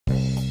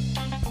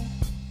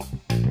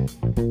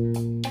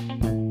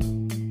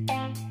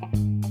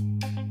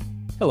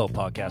Hello,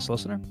 podcast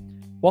listener.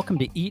 Welcome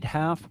to Eat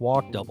Half,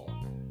 Walk Double.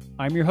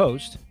 I'm your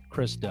host,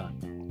 Chris Dunn.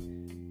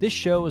 This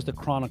show is the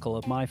chronicle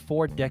of my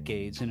 4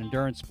 decades in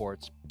endurance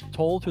sports,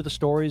 told through the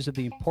stories of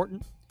the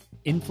important,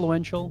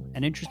 influential,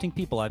 and interesting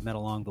people I've met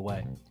along the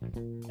way.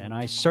 And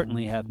I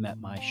certainly have met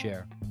my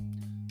share.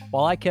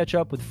 While I catch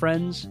up with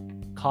friends,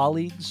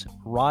 colleagues,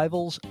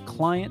 rivals,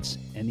 clients,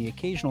 and the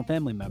occasional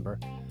family member,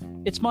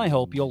 it's my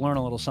hope you'll learn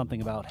a little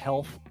something about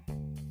health,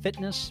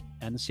 fitness,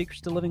 and the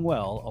secrets to living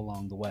well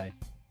along the way.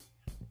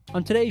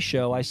 On today's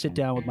show, I sit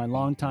down with my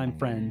longtime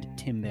friend,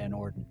 Tim Van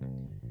Orden.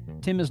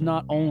 Tim is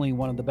not only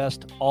one of the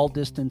best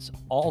all-distance,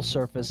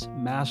 all-surface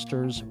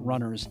masters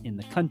runners in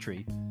the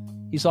country,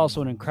 he's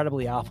also an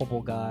incredibly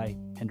affable guy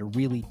and a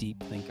really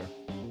deep thinker.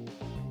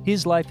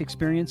 His life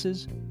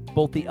experiences,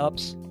 both the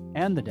ups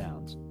and the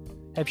downs,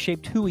 have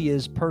shaped who he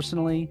is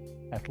personally,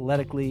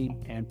 athletically,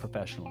 and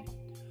professionally.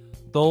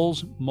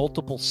 Those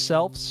multiple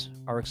selves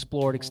are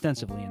explored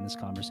extensively in this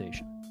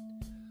conversation.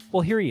 Well,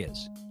 here he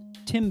is,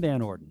 Tim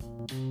Van Orden.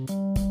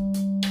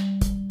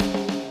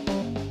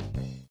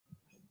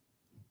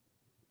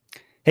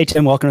 Hey,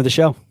 Tim, welcome to the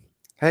show.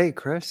 Hey,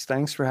 Chris,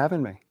 thanks for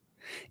having me.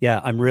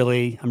 Yeah, I'm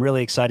really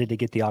excited to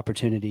get the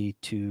opportunity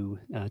to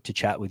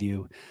chat with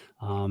you.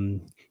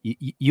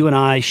 You and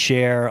I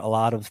share a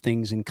lot of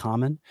things in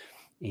common,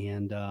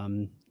 and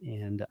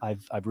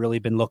I've really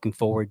been looking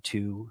forward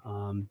to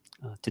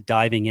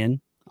diving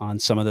in on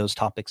some of those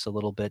topics a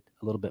little bit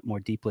more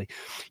deeply.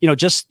 You know,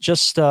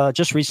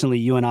 just recently,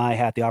 you and I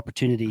had the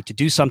opportunity to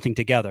do something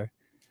together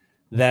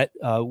that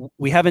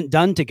we haven't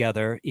done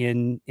together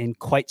in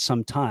quite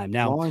some time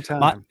now. Long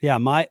time.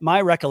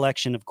 My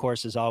recollection, of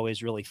course, is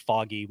always really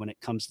foggy when it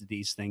comes to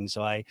these things.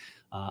 So I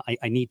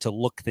need to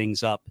look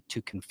things up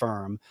to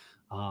confirm.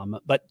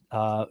 But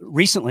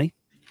recently,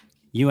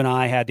 you and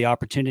I had the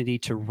opportunity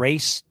to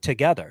race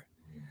together,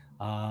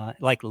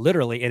 like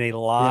literally in a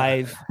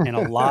live,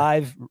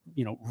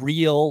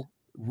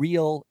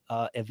 real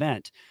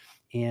event.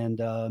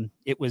 And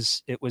it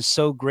was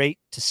so great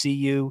to see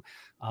you,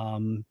 a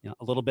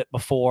little bit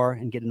before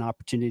and get an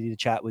opportunity to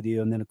chat with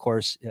you. And then, of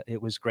course,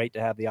 it was great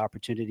to have the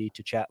opportunity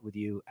to chat with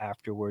you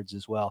afterwards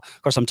as well.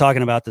 Of course, I'm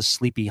talking about the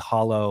Sleepy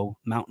Hollow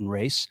mountain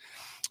race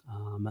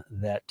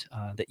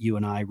that you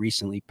and I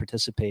recently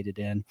participated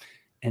in.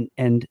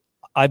 And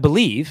I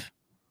believe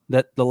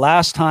that the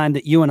last time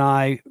that you and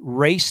I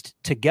raced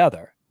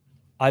together,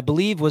 I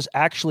believe was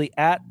actually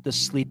at the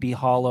Sleepy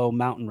Hollow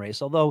mountain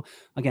race. Although,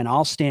 again,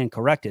 I'll stand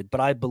corrected,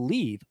 but I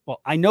believe, well,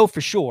 I know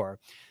for sure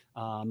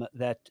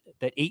that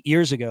 8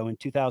 years ago in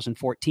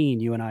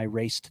 2014, you and I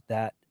raced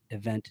that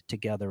event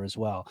together as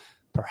well.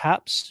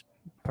 Perhaps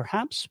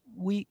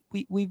we've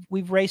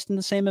raced in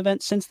the same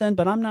event since then,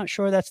 but I'm not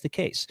sure that's the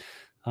case.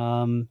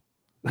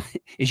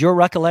 Is your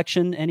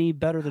recollection any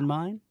better than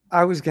mine?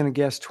 I was going to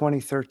guess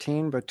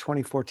 2013, but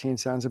 2014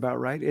 sounds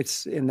about right.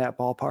 It's in that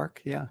ballpark.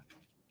 Yeah.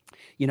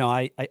 You know,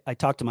 I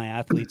talk to my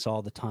athletes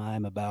all the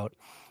time about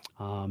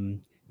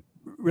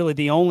really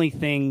the only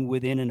thing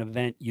within an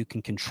event you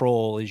can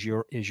control is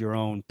your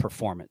own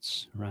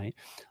performance, right?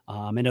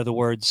 In other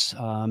words,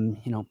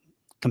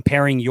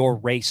 comparing your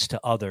race to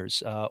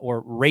others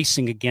or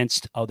racing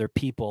against other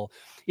people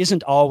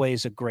isn't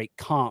always a great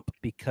comp,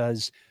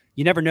 because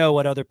you never know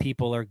what other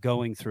people are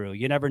going through.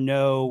 You never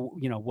know,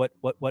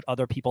 what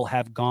other people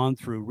have gone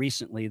through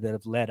recently that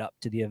have led up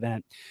to the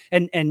event.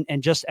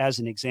 And just as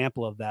an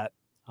example of that,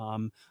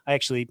 I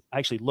actually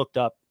looked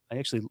up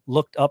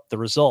the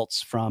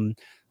results from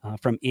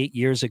 8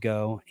 years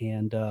ago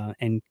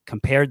and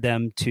compared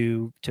them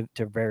to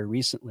very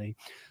recently.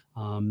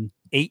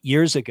 8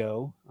 years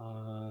ago,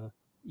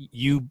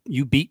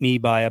 you beat me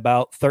by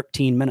about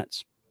 13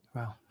 minutes.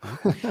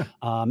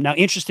 Wow. Now,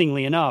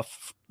 interestingly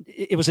enough,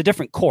 it was a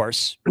different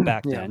course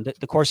back then.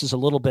 The course is a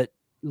little bit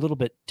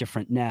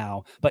different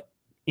now, but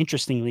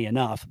interestingly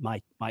enough,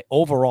 my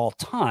overall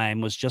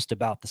time was just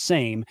about the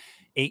same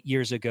 8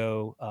 years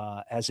ago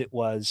as it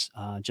was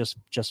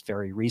just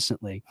very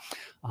recently.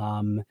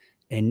 And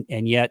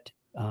yet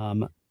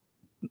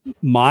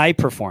my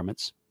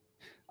performance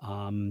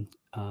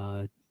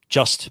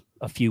just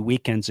a few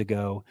weekends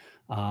ago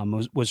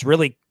was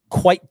really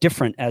quite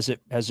different as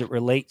it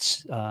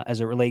relates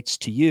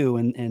to you,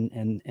 and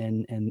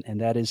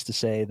that is to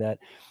say that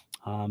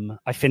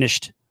I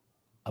finished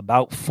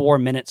about 4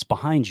 minutes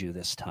behind you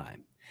this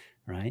time,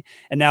 right?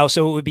 And now,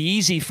 so it would be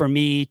easy for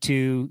me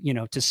to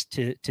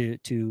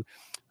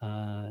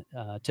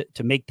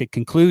make the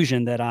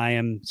conclusion that I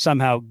am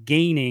somehow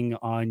gaining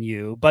on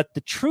you, but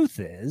the truth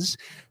is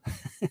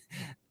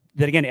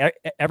that, again,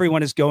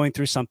 everyone is going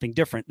through something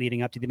different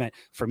leading up to the event.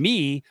 For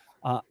me,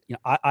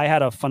 I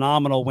had a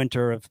phenomenal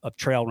winter of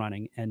trail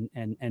running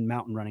and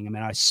mountain running. I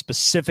mean, I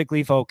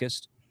specifically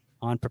focused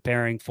on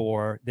preparing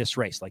for this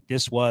race. Like,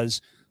 this was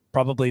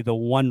probably the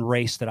one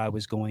race that I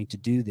was going to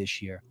do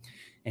this year.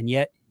 And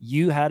yet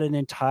you had an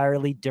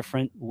entirely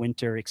different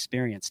winter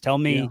experience. Tell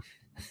me,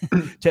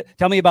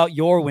 tell me about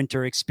your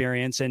winter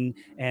experience and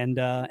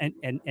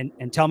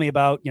tell me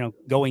about,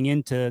 going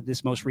into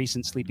this most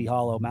recent Sleepy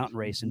Hollow mountain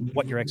race and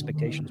what your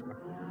expectations were.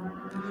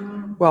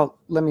 Well,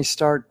 let me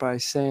start by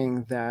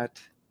saying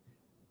that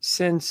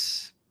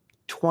since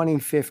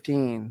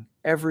 2015,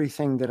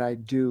 everything that I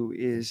do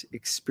is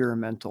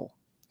experimental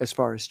as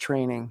far as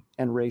training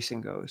and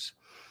racing goes.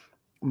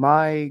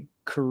 My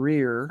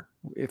career,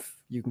 if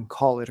you can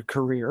call it a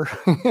career,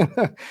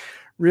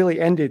 really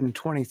ended in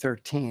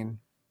 2013.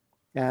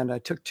 And I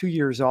took 2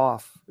 years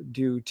off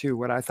due to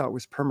what I thought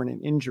was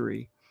permanent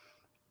injury.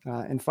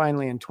 And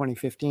finally, in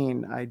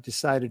 2015, I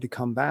decided to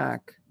come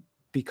back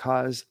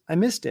because I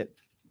missed it.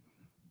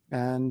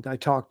 And I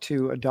talked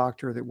to a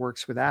doctor that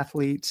works with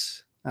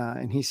athletes,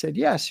 and he said,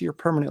 yes, you're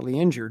permanently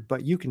injured,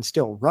 but you can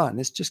still run.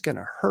 It's just going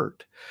to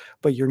hurt,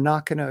 but you're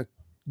not going to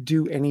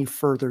do any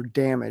further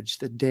damage.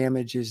 The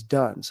damage is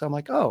done. So I'm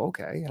like, oh,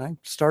 okay. And I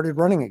started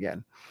running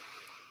again.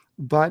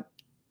 But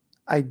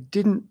I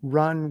didn't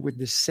run with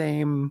the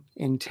same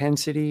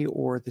intensity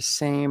or the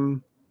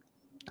same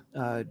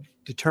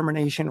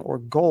determination or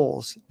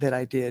goals that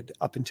I did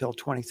up until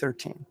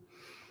 2013.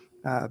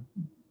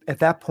 At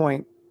that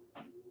point,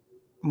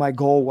 my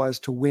goal was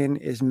to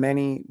win as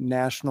many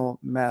national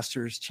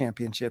masters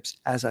championships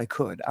as I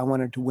could. I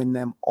wanted to win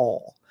them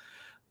all.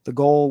 The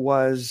goal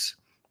was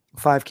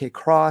 5K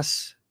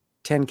cross,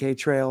 10K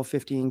trail,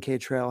 15K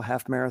trail,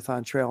 half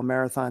marathon trail,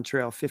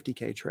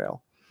 50K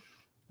trail.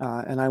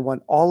 And I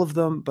won all of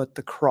them but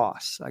the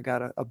cross. I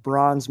got a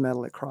bronze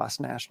medal at cross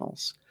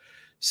nationals.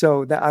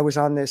 So that I was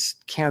on this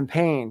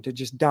campaign to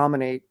just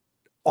dominate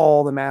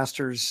all the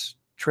masters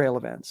trail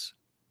events.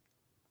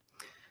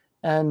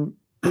 And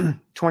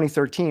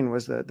 2013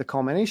 was the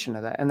culmination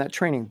of that. And that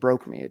training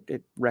broke me.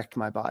 It wrecked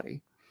my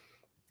body.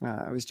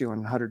 I was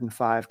doing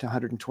 105 to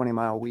 120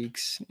 mile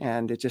weeks,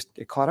 and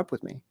it caught up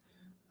with me.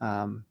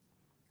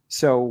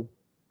 So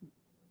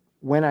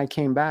when I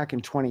came back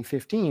in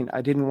 2015,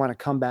 I didn't want to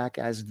come back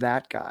as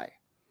that guy.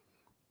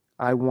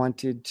 I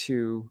wanted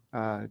to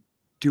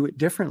do it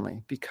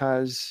differently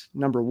because,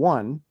 number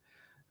one,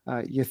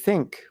 you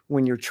think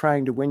when you're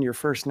trying to win your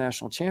first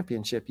national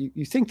championship,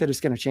 you think that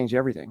it's going to change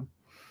everything.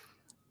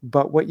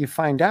 But what you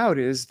find out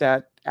is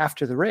that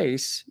after the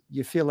race,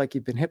 you feel like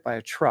you've been hit by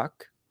a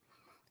truck.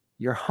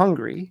 You're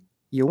hungry.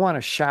 You want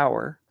to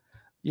shower.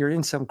 You're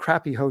in some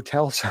crappy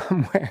hotel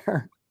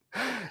somewhere.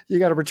 You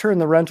got to return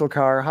the rental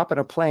car, hop in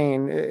a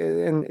plane,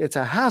 and it's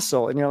a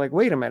hassle. And you're like,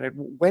 wait a minute,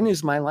 when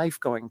is my life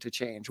going to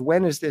change?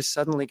 When is this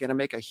suddenly going to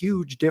make a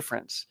huge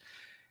difference?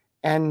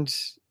 And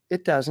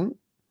it doesn't.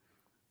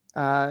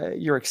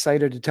 You're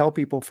excited to tell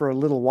people for a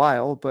little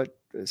while, but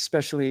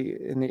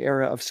especially in the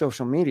era of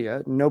social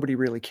media, nobody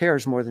really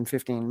cares more than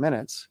 15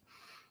 minutes.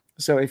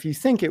 So if you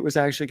think it was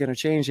actually going to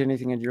change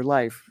anything in your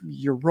life,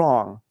 you're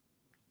wrong.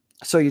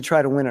 So you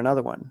try to win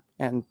another one,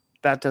 and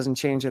that doesn't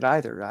change it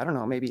either. I don't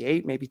know, maybe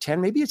 8, maybe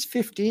 10, maybe it's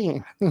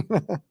 15.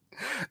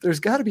 There's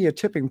got to be a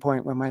tipping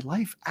point when my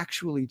life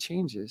actually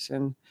changes,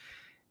 and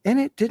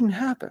it didn't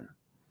happen.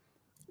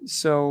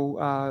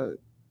 So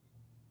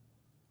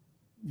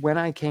when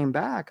I came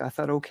back, I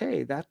thought,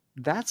 okay,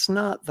 that's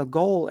not the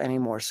goal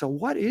anymore. So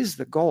what is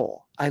the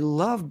goal? I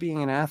love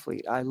being an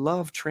athlete. I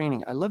love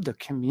training. I love the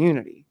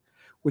community,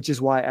 which is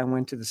why I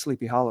went to the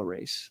Sleepy Hollow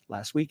race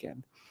last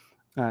weekend.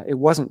 It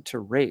wasn't to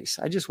race.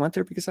 I just went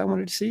there because I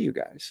wanted to see you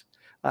guys.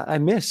 I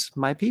miss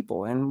my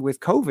people. And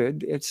with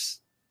COVID,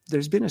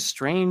 there's been a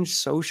strange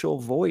social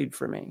void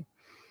for me.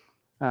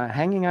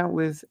 Hanging out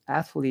with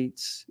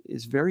athletes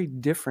is very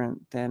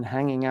different than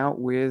hanging out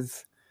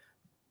with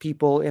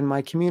people in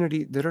my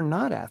community that are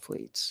not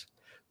athletes.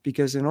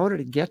 Because in order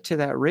to get to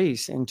that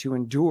race and to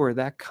endure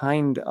that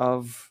kind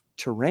of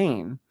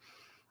terrain,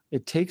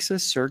 it takes a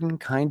certain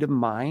kind of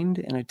mind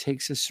and it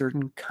takes a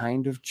certain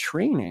kind of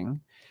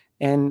training.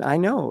 And I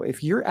know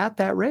if you're at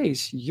that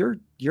race, you're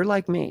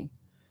like me.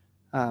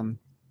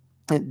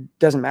 It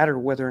doesn't matter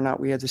whether or not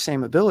we have the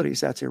same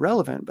abilities. That's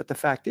irrelevant. But the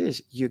fact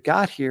is, you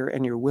got here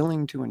and you're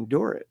willing to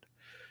endure it.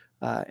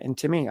 And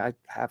to me, I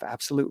have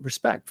absolute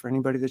respect for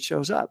anybody that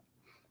shows up.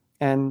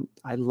 And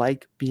I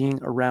like being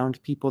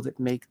around people that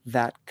make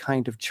that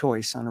kind of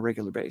choice on a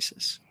regular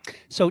basis.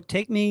 So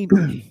take me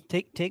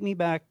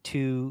back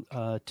to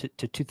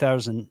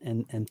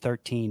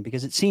 2013,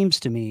 because it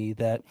seems to me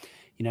that,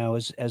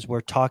 as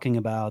we're talking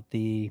about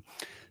the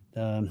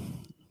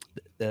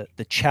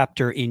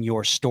chapter in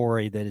your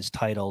story that is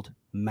titled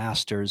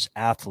Masters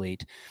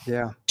Athlete.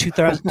 Yeah.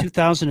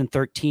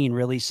 2013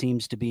 really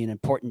seems to be an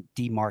important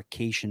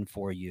demarcation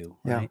for you,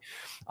 right?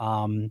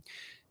 Yeah.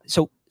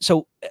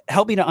 So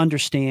help me to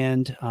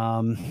understand,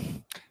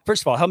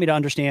 first of all, help me to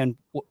understand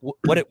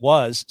what it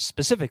was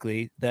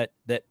specifically that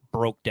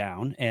broke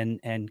down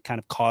and kind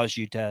of caused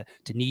you to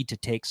need to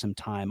take some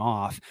time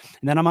off.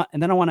 And then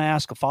I want to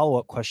ask a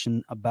follow-up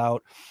question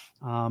about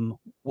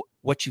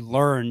what you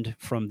learned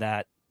from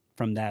that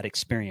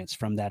experience,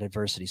 from that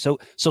adversity. So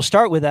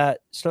start with that,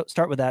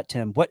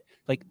 Tim. What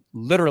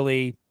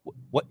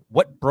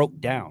broke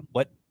down?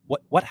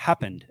 What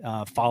happened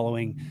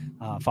following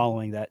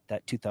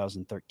that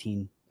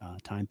 2013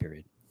 time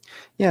period?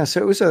 Yeah,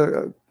 so it was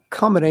a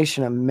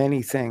combination of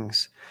many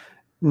things.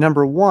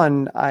 Number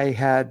one, I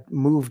had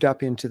moved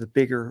up into the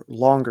bigger,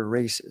 longer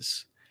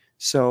races.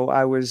 So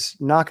I was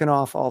knocking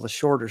off all the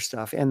shorter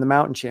stuff and the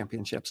mountain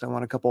championships. I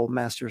won a couple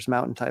Masters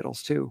mountain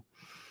titles too.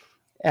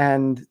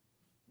 And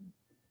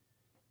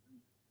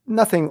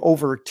nothing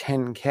over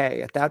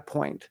 10K at that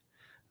point.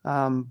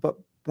 But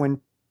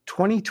when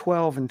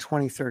 2012 and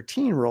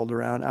 2013 rolled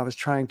around, I was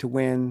trying to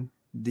win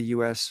the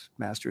US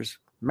Masters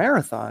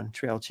Marathon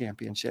Trail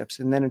Championships.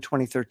 And then in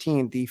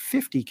 2013, the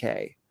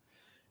 50K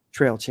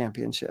Trail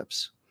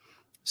Championships.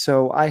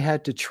 So I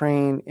had to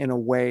train in a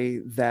way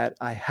that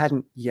I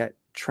hadn't yet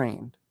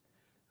trained.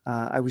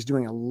 I was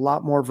doing a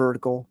lot more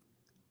vertical.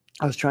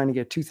 I was trying to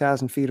get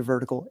 2,000 feet of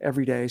vertical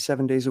every day,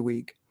 7 days a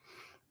week.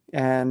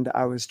 And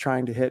I was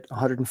trying to hit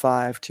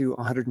 105 to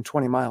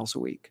 120 miles a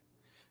week.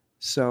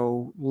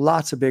 So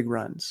lots of big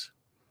runs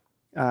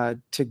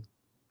to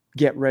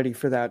get ready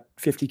for that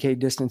 50K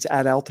distance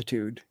at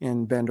altitude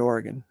in Bend,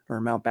 Oregon, or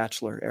Mount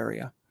Bachelor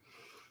area.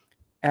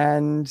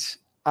 And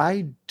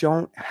I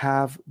don't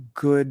have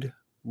good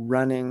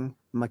running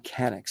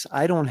mechanics.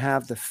 I don't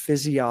have the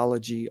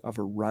physiology of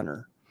a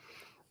runner.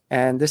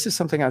 And this is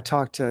something I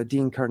talked to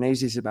Dean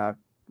Karnazes about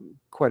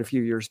quite a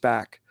few years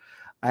back.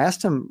 I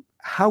asked him,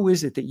 how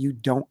is it that you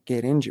don't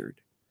get injured?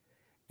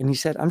 And he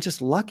said, I'm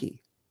just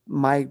lucky.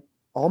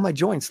 All my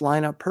joints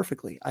line up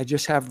perfectly. I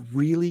just have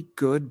really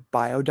good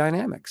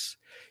biodynamics.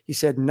 He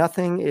said,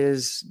 nothing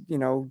is,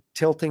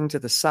 tilting to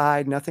the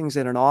side. Nothing's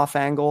in an off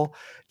angle.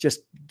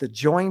 Just the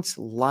joints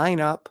line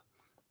up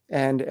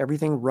and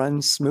everything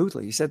runs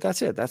smoothly. He said,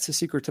 that's it. That's the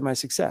secret to my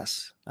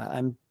success.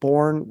 I'm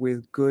born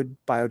with good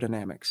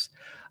biodynamics.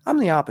 I'm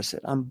the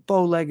opposite. I'm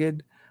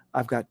bow-legged.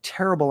 I've got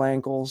terrible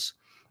ankles.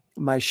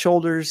 My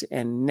shoulders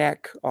and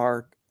neck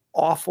are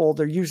awful.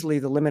 They're usually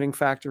the limiting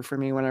factor for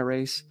me when I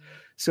race.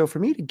 So for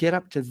me to get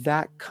up to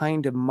that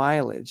kind of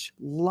mileage,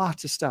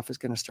 lots of stuff is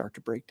going to start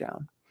to break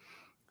down.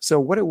 So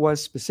what it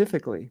was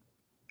specifically,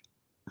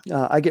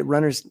 I get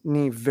runner's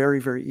knee very,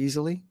 very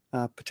easily,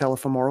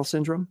 patellofemoral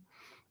syndrome,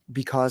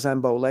 because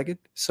I'm bow-legged.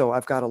 So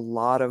I've got a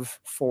lot of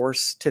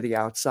force to the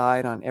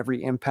outside on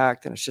every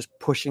impact, and it's just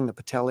pushing the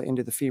patella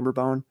into the femur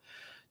bone.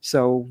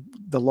 So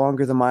the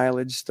longer the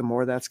mileage, the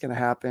more that's going to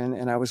happen.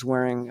 And I was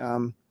wearing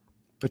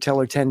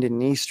patellar tendon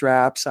knee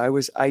straps. I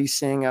was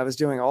icing. I was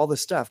doing all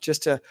this stuff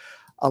just to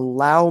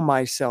allow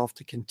myself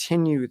to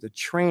continue the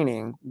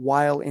training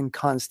while in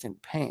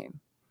constant pain.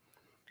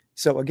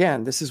 So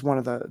again, this is one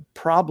of the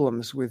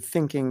problems with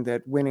thinking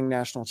that winning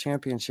national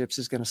championships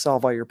is going to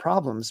solve all your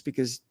problems,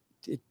 because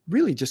it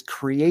really just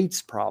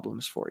creates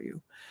problems for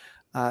you.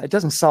 It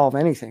doesn't solve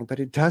anything, but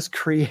it does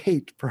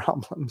create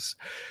problems.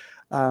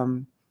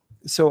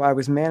 So I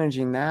was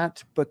managing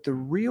that, but the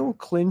real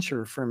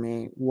clincher for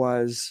me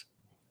was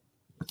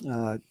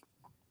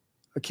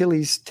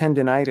Achilles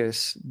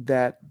tendonitis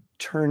that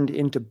turned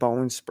into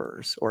bone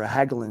spurs, or a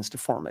Hagelin's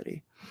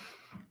deformity.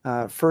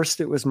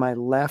 First, it was my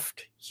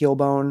left heel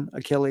bone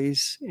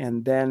Achilles,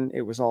 and then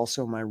it was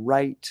also my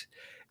right,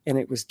 and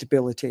it was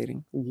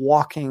debilitating.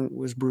 Walking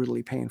was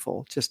brutally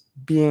painful. Just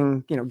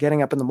getting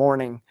up in the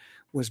morning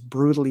was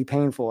brutally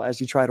painful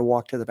as you try to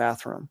walk to the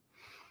bathroom.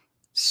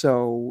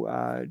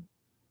 So,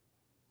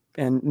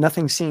 and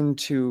nothing seemed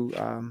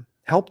to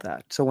help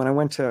that. So when I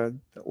went to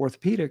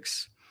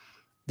orthopedics,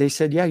 they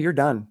said, yeah, you're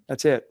done.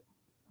 That's it.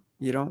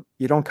 You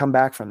don't come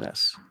back from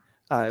this.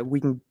 We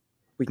can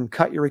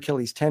cut your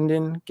Achilles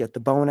tendon, get the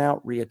bone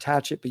out,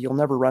 reattach it, but you'll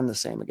never run the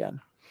same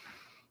again.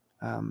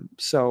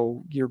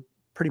 So you're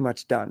pretty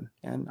much done.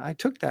 And I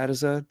took that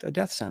as a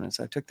death sentence.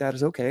 I took that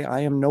as, okay, I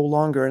am no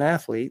longer an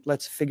athlete.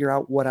 Let's figure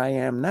out what I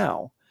am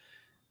now.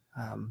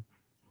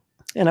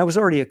 And I was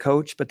already a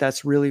coach, but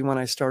that's really when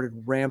I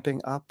started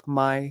ramping up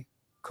my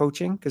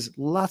coaching, because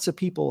lots of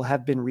people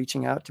have been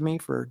reaching out to me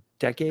for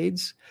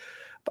decades,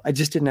 but I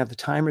just didn't have the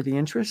time or the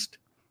interest.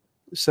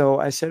 So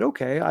I said,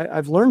 okay,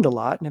 I've learned a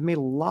lot and I've made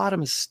a lot of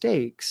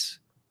mistakes.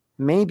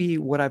 Maybe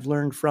what I've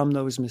learned from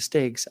those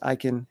mistakes, I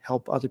can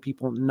help other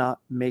people not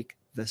make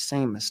the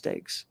same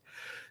mistakes.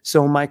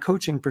 So my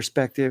coaching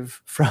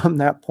perspective from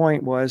that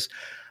point was,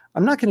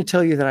 I'm not going to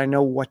tell you that I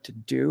know what to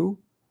do,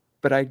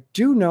 but I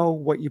do know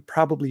what you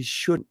probably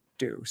shouldn't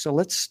do. So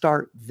let's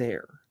start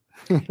there.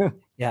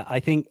 Yeah, I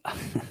think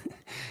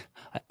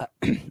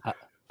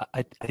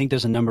I think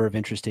there's a number of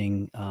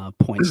interesting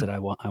points that I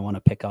want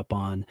to pick up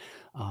on.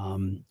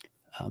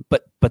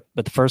 But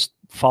the first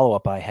follow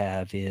up I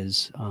have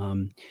is,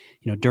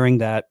 during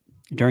that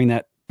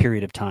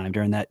period of time,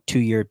 during that two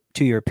year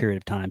period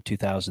of time,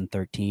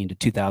 2013 to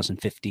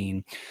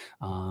 2015,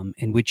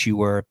 in which you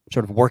were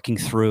sort of working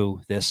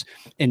through this,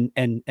 and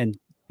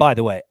by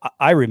the way,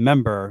 I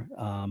remember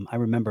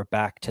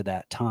back to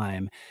that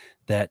time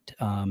that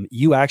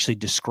you actually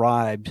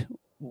described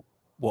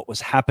what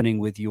was happening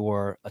with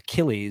your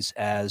Achilles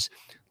as,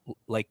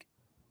 like,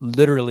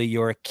 literally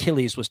your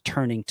Achilles was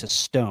turning to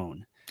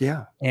stone.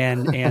 Yeah.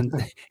 And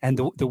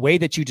the way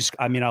that you just,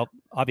 I mean,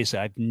 obviously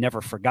I've never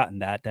forgotten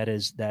that. That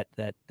is that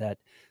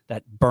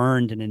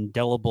burned an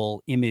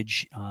indelible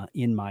image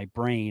in my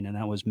brain, and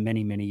that was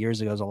many, many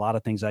years ago. There's a lot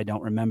of things I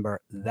don't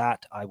remember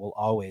that I will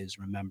always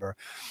remember.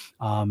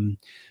 I'm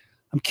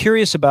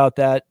curious about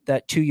that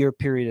 2-year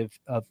period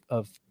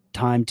of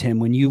time, Tim,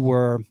 when you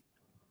were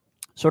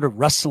sort of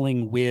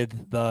wrestling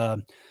with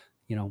the,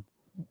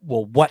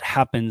 well, what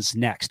happens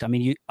next? I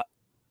mean,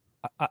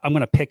 I'm going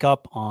to pick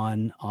up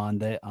on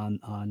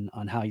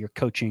how your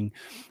coaching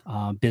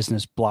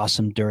business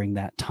blossomed during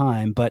that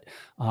time, but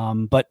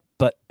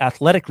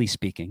athletically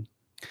speaking,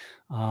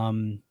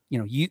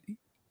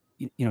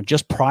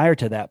 just prior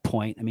to that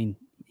point, I mean,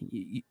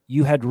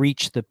 you had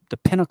reached the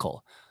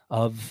pinnacle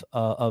of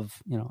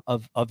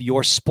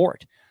your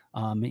sport,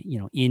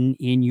 in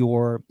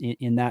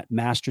that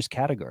master's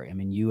category. I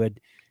mean, you had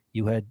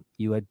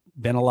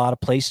been a lot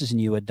of places and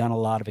you had done a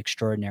lot of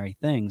extraordinary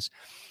things.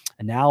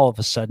 And now all of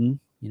a sudden,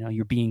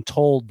 you're being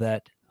told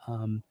that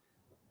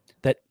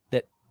that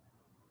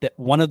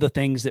one of the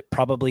things that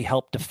probably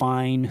helped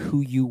define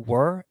who you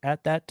were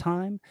at that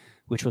time,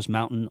 which was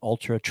mountain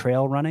ultra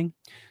trail running,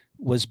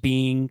 was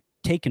being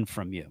taken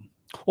from you.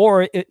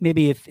 Or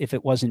maybe if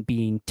it wasn't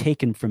being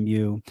taken from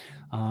you,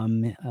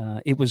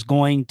 it was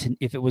going to,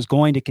 if it was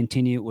going to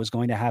continue, it was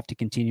going to have to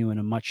continue in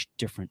a much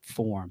different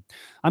form.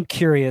 I'm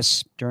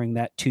curious, during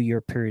that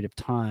 2-year period of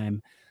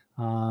time,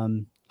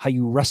 how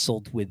you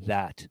wrestled with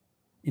that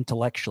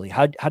intellectually.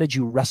 How did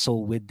you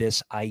wrestle with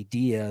this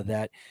idea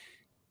that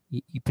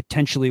you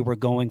potentially were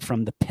going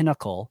from the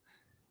pinnacle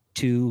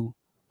to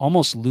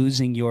almost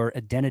losing your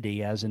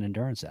identity as an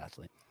endurance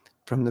athlete?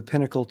 From the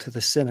pinnacle to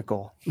the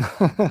cynical.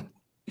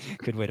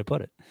 Good way to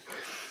put it.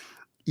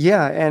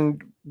 Yeah.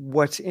 And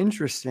what's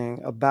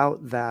interesting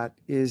about that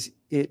is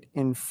it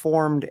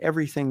informed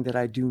everything that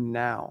I do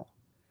now,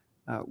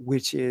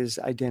 which is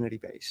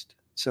identity-based.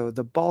 So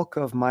the bulk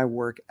of my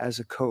work as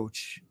a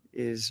coach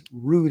is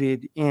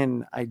rooted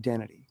in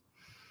identity.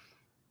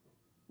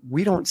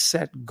 We don't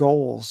set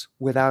goals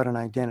without an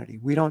identity.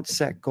 We don't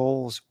set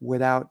goals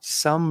without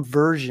some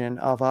version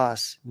of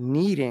us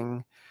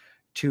needing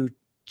to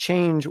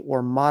change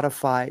or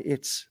modify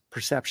its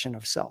perception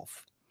of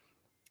self.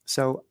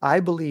 So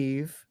I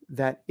believe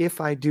that if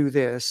I do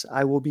this,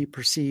 I will be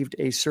perceived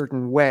a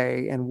certain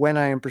way. And when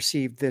I am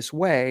perceived this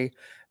way,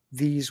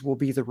 these will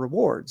be the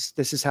rewards.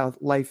 This is how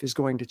life is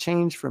going to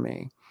change for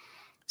me.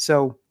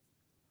 So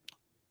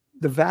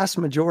the vast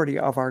majority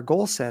of our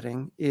goal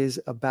setting is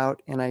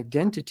about an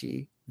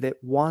identity that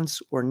wants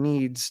or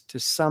needs to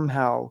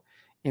somehow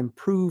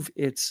improve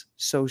its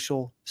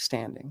social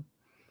standing.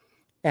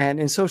 And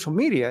in social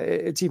media,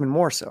 it's even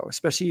more so,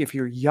 especially if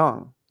you're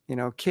young.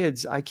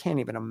 Kids, I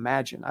can't even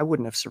imagine. I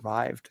wouldn't have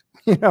survived,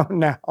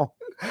 now.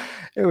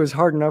 It was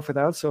hard enough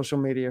without social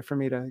media for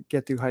me to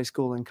get through high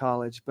school and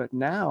college. But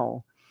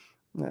now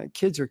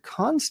kids are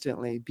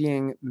constantly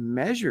being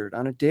measured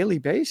on a daily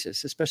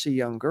basis, especially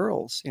young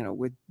girls,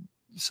 with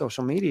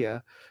social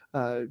media,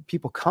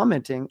 people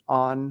commenting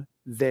on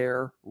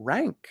their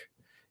rank.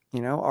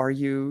 Do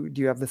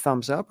you have the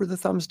thumbs up or the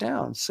thumbs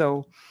down?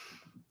 So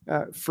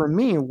for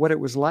me, what it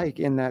was like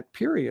in that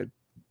period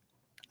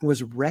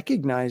was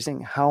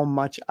recognizing how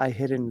much I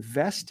had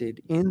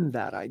invested in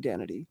that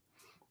identity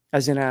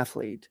as an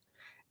athlete,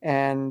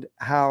 and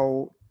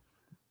how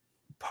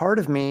part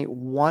of me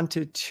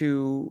wanted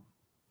to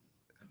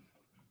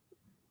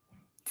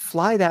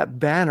fly that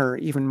banner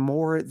even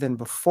more than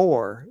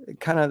before,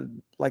 kind of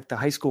like the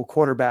high school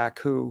quarterback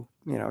who,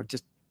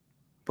 just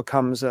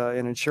becomes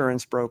an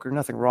insurance broker.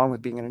 Nothing wrong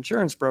with being an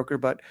insurance broker,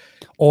 but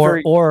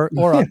or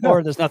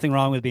there's nothing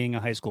wrong with being a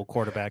high school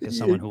quarterback as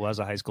someone who was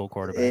a high school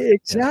quarterback.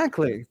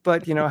 Exactly. Yeah.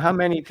 But how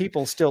many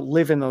people still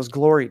live in those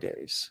glory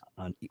days?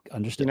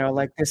 Understood.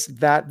 Like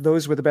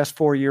those were the best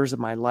 4 years of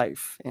my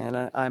life.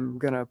 And I'm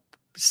going to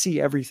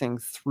see everything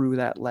through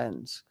that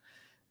lens.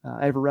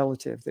 I have a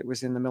relative that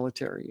was in the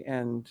military,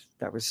 and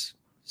that was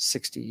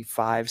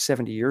 65,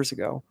 70 years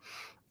ago.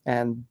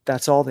 And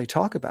that's all they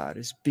talk about,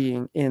 is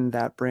being in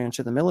that branch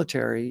of the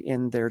military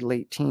in their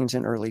late teens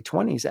and early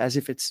 20s, as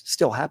if it's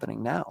still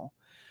happening now.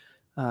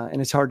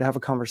 And it's hard to have a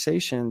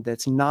conversation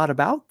that's not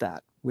about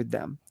that with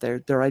them.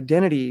 Their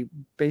identity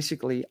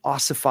basically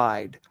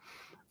ossified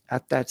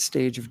at that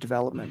stage of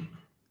development.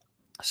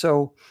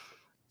 So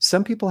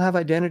some people have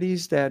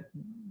identities that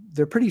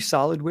they're pretty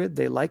solid with.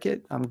 They like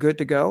it. I'm good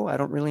to go. I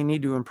don't really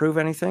need to improve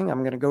anything. I'm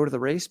going to go to the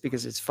race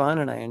because it's fun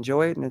and I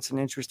enjoy it and it's an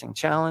interesting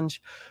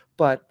challenge,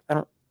 but I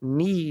don't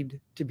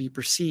need to be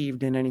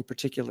perceived in any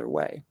particular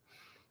way.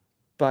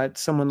 But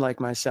someone like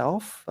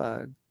myself,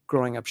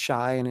 growing up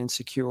shy and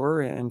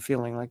insecure and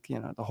feeling like,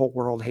 the whole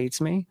world hates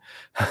me,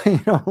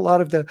 a lot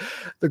of the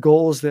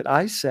goals that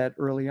I set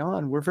early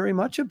on were very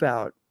much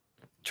about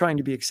trying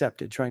to be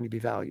accepted, trying to be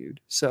valued.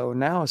 So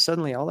now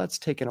suddenly all that's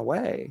taken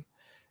away.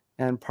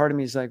 And part of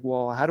me is like,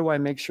 well, how do I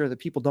make sure that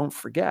people don't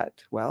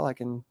forget? Well, I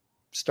can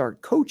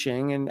start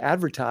coaching and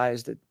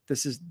advertise that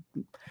this is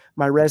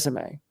my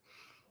resume.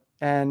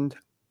 And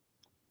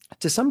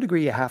to some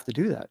degree, you have to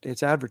do that.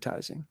 It's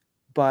advertising.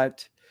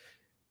 But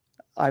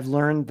I've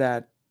learned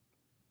that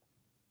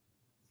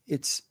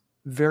it's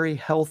very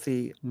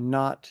healthy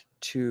not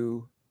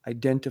to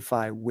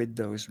identify with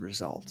those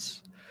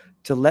results,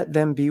 to let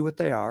them be what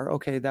they are.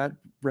 Okay, that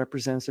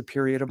represents a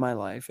period of my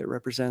life. It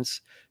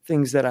represents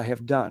things that I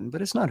have done,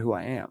 but it's not who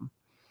I am,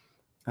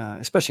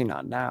 especially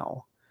not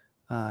now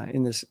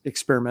in this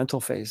experimental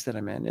phase that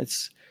I'm in.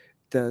 It's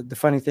the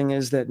funny thing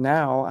is that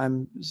now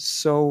I'm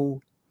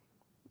so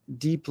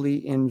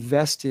deeply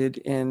invested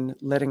in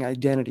letting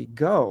identity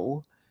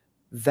go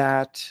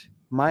that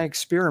my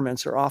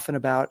experiments are often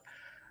about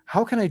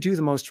how can I do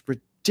the most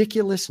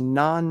ridiculous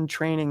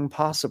non-training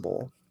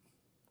possible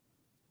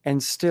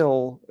and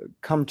still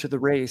come to the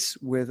race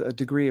with a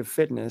degree of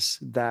fitness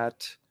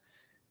that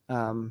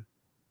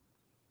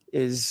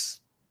is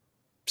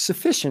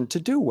sufficient to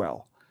do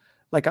well.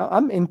 Like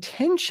I'm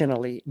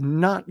intentionally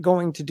not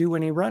going to do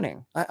any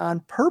running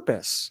on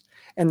purpose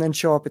and then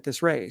show up at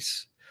this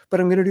race. But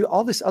I'm going to do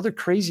all this other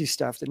crazy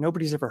stuff that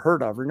nobody's ever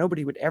heard of or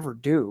nobody would ever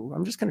do.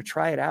 I'm just going to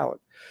try it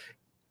out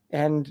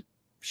and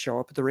show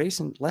up at the race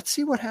and let's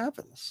see what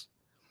happens.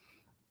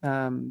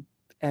 And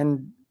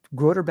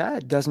good or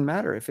bad, doesn't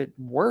matter. If it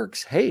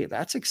works, hey,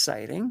 that's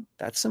exciting.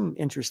 That's some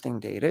interesting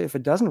data. If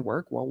it doesn't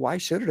work, well, why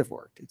should it have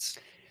worked?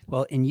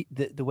 Well, and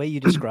the way you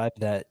describe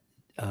that,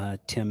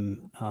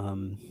 Tim,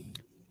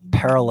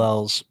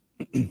 parallels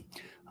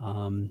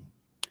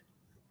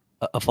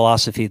a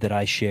philosophy that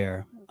I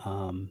share,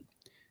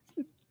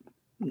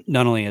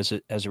 not only as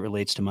it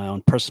relates to my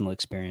own personal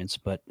experience,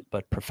 but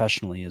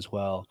professionally as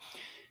well.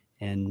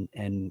 And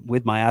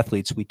with my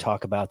athletes, we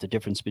talk about the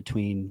difference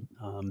between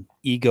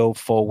ego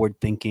forward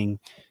thinking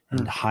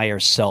and higher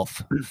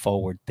self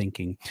forward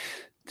thinking.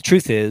 The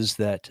truth is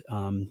that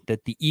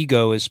that the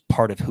ego is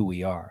part of who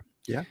we are.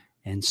 Yeah.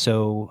 And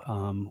so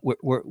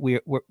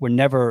we're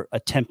never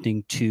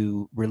attempting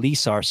to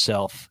release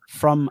ourselves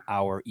from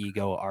our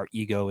ego. Our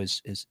ego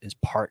is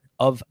part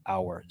of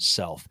our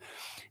self.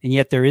 And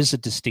yet there is a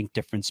distinct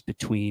difference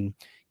between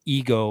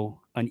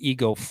an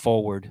ego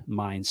forward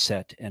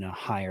mindset and a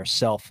higher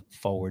self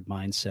forward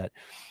mindset.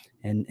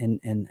 And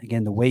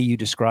again, the way you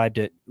described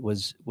it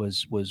was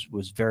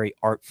very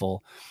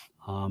artful.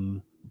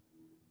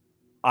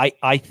 I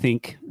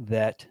think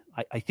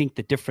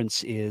the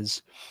difference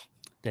is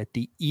that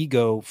the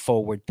ego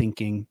forward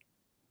thinking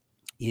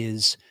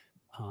is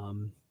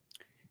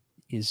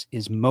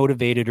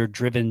motivated or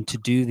driven to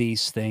do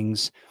these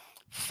things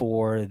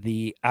for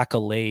the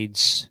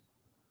accolades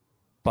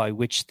by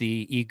which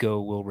the ego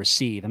will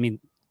receive. I mean,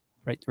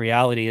 right? The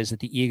reality is that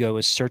the ego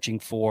is searching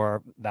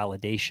for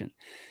validation.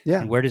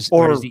 Yeah. And where does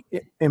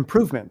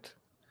improvement?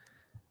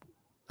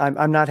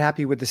 I'm not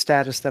happy with the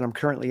status that I'm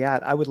currently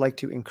at. I would like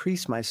to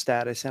increase my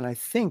status, and I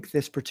think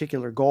this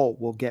particular goal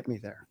will get me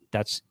there.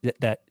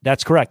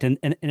 That's correct, and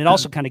it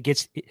also kind of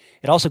gets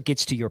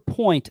to your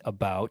point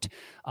about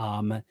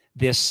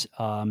this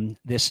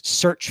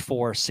search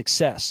for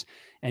success,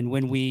 and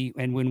when we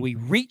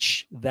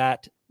reach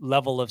that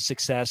level of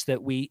success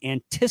that we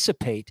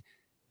anticipate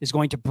is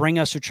going to bring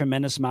us a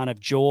tremendous amount of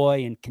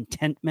joy and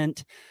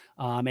contentment,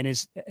 and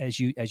as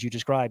you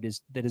described,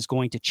 is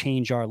going to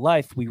change our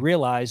life. We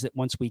realize that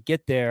once we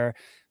get there,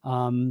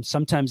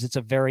 sometimes it's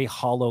a very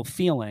hollow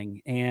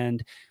feeling,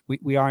 and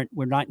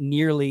we're not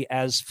nearly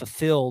as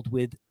fulfilled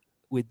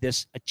with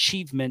this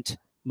achievement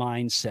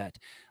mindset,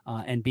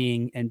 and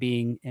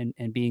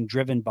being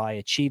driven by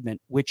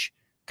achievement, which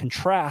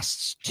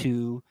contrasts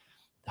to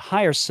the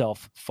higher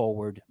self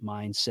forward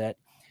mindset,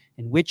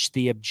 in which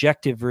the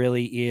objective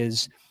really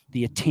is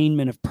the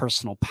attainment of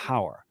personal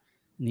power.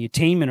 And the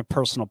attainment of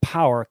personal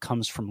power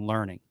comes from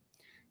learning,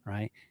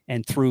 right?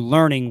 And through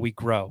learning, we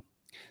grow.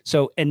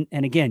 So, and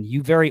again,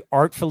 you very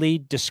artfully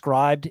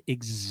described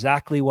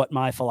exactly what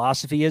my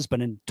philosophy is,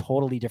 but in a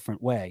totally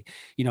different way.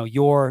 You know,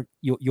 your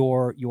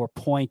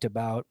point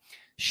about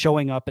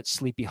showing up at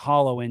Sleepy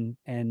Hollow and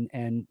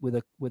with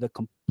a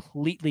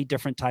completely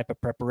different type of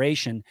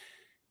preparation,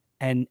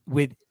 and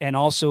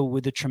also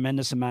with a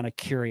tremendous amount of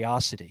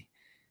curiosity.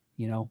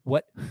 You know,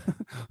 what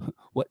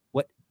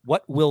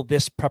will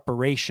this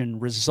preparation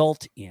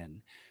result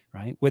in,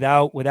 right?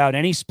 Without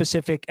any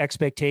specific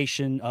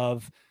expectation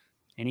of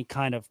any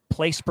kind of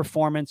place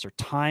performance or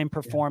time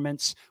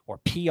performance or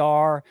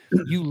PR.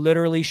 You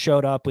literally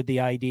showed up with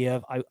the idea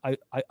of,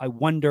 I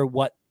wonder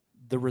what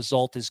the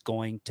result is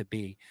going to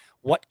be.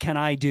 What can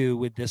I do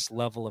with this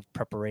level of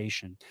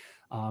preparation?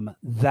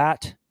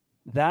 That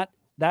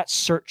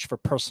search for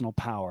personal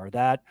power,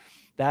 that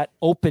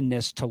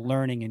openness to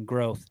learning and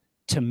growth,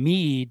 to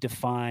me,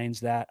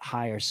 defines that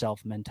higher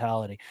self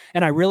mentality.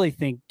 And I really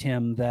think,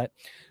 Tim, that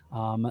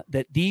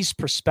that these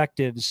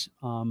perspectives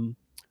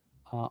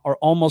are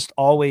almost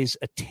always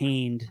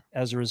attained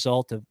as a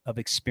result of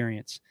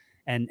experience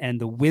and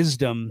the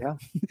wisdom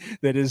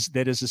that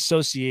is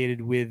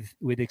associated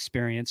with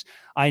experience.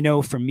 I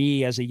know for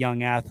me as a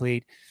young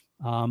athlete,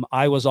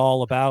 I was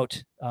all about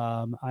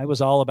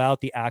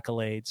the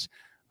accolades.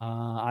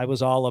 I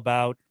was all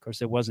about, of course,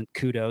 there wasn't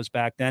kudos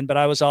back then, but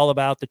I was all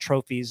about the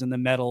trophies and the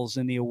medals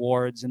and the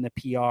awards and the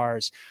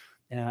PRs.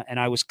 And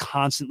I was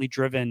constantly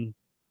driven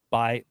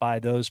by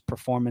those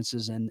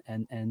performances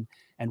and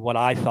what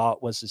I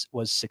thought was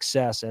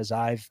success as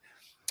I've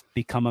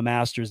become a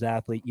master's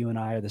athlete. You and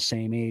I are the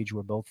same age.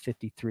 We're both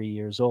 53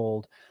 years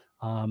old.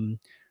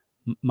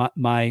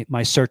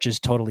 My search is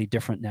totally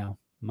different now.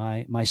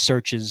 My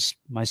search is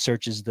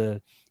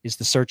the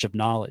search of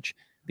knowledge,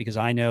 because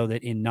I know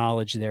that in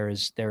knowledge there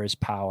is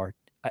power.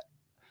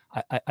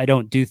 I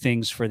don't do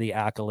things for the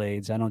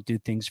accolades. I don't do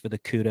things for the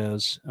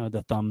kudos,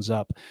 the thumbs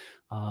up.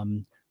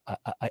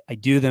 I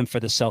do them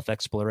for the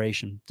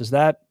self-exploration. Does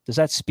that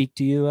speak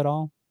to you at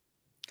all?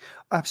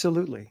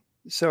 Absolutely.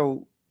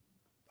 So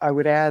I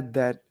would add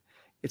that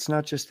it's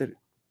not just that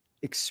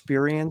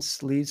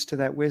experience leads to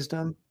that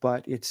wisdom,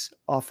 but it's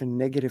often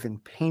negative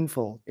and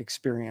painful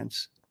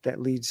experience that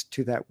leads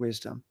to that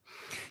wisdom.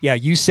 Yeah,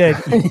 you said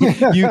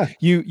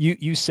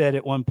you said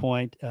at one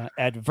point,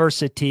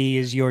 adversity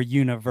is your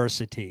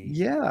university.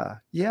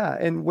 Yeah.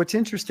 And what's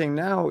interesting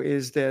now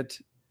is that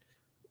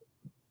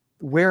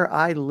where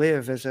I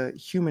live as a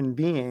human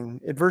being,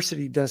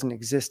 adversity doesn't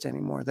exist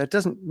anymore. That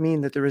doesn't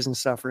mean that there isn't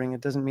suffering.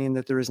 It doesn't mean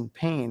that there isn't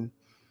pain.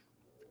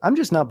 I'm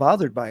just not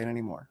bothered by it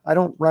anymore. I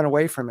don't run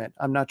away from it.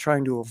 I'm not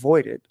trying to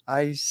avoid it.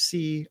 I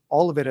see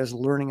all of it as a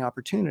learning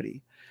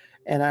opportunity.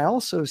 And I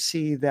also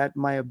see that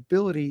my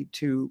ability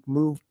to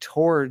move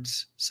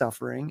towards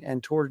suffering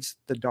and towards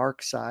the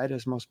dark side,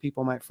 as most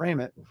people might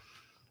frame it,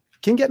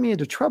 can get me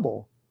into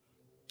trouble.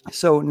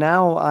 So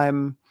now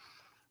I'm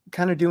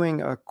kind of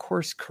doing a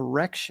course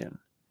correction,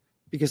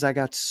 because I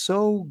got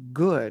so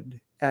good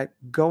at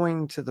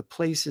going to the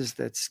places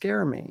that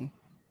scare me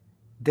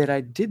that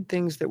I did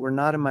things that were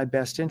not in my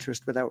best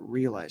interest without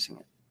realizing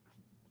it.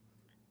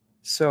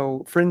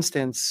 So, for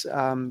instance,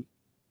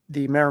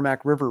 the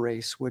Merrimack River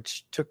Race,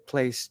 which took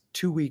place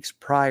 2 weeks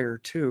prior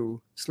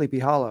to Sleepy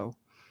Hollow,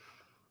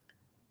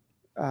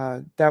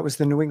 that was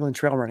the New England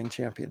Trail Running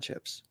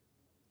Championships.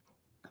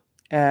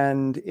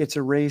 And it's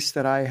a race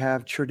that I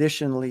have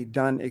traditionally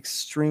done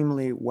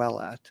extremely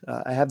well at.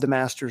 I have the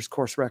Masters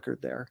course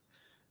record there.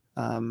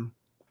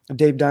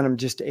 Dave Dunham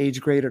just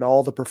age graded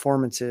all the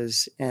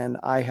performances, and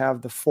I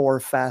have the 4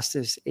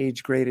 fastest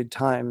age graded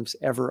times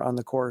ever on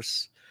the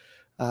course.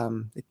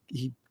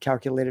 He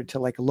calculated to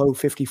like low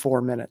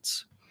 54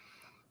 minutes.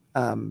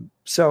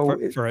 So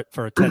for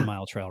a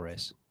 10-mile trail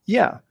race.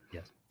 Yeah.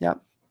 Yes. Yeah.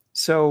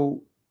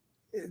 So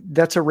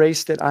that's a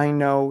race that I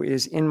know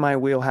is in my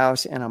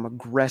wheelhouse, and I'm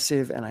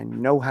aggressive and I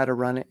know how to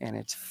run it, and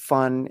it's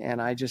fun.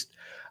 And I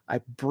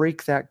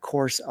break that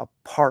course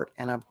apart,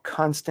 and I'm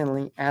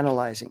constantly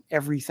analyzing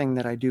everything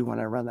that I do when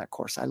I run that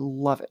course. I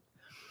love it.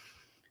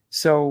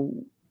 So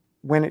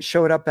when it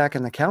showed up back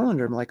in the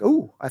calendar, I'm like,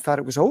 oh, I thought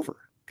it was over,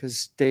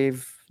 because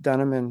Dave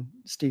Dunham and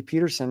Steve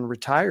Peterson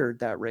retired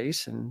that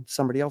race and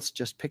somebody else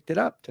just picked it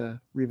up to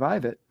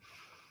revive it.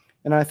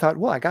 And I thought,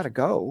 well, I got to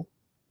go,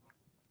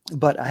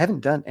 but I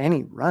haven't done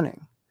any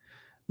running.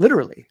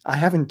 Literally, I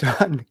haven't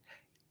done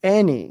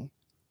any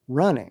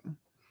running.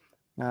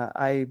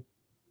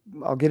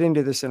 I'll get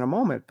into this in a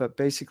moment, but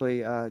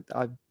basically,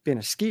 I've been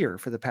a skier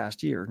for the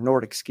past year,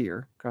 Nordic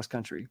skier, cross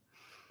country.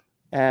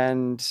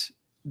 And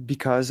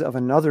because of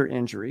another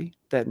injury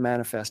that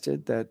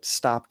manifested that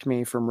stopped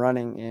me from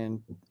running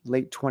in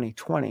late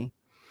 2020.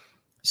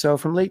 So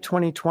from late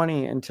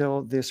 2020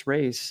 until this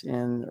race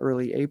in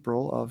early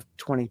April of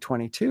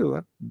 2022,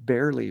 I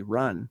barely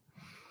run.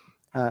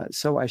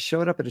 So I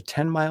showed up at a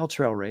 10-mile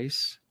trail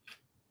race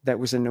that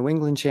was a New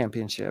England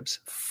Championships,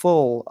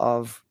 full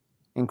of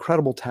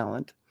incredible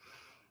talent.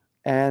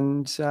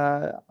 And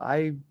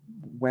I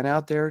went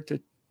out there to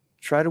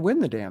try to win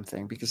the damn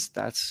thing, because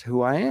that's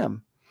who I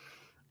am.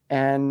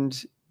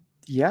 And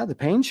yeah, the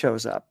pain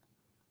shows up.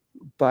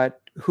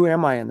 But who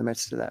am I in the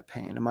midst of that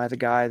pain? Am I the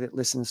guy that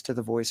listens to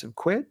the voice of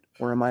quit?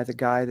 Or am I the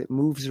guy that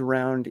moves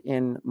around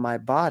in my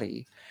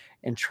body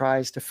and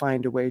tries to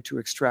find a way to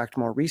extract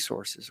more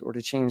resources, or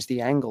to change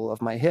the angle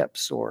of my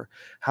hips, or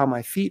how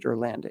my feet are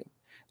landing?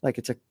 Like,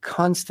 it's a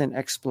constant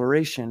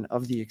exploration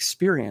of the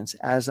experience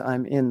as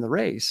I'm in the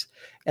race.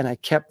 And I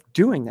kept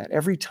doing that.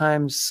 Every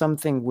time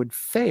something would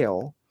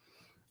fail,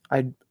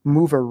 I'd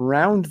move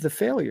around the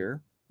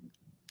failure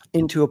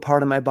into a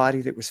part of my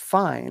body that was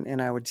fine,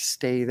 and I would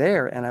stay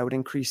there, and I would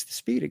increase the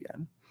speed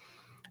again.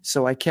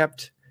 So I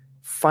kept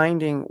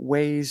finding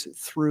ways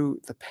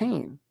through the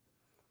pain.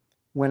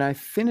 When I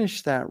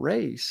finished that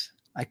race,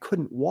 I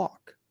couldn't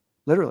walk.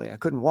 Literally, I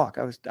couldn't walk.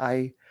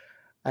 I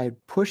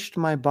had pushed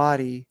my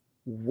body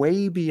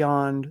way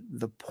beyond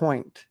the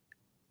point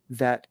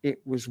that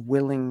it was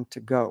willing to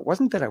go. It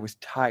wasn't that I was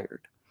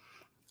tired.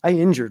 I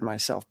injured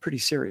myself pretty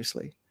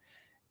seriously,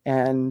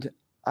 and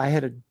I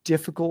had a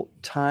difficult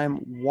time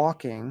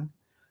walking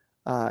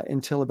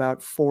until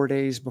about 4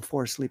 days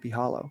before Sleepy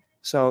Hollow.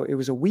 So it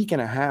was a week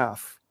and a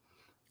half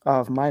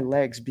of my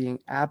legs being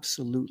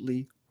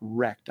absolutely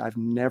wrecked. I've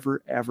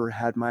never, ever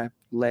had my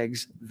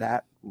legs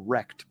that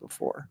wrecked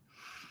before.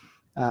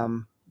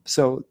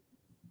 So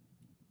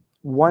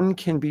one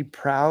can be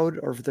proud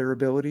of their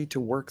ability to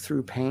work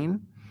through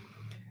pain,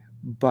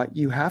 but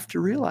you have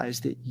to realize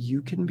that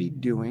you can be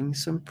doing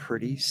some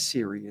pretty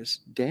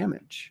serious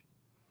damage.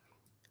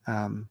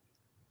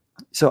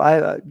 So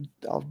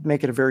I'll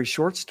make it a very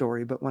short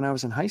story, but when I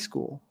was in high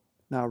school,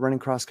 running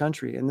cross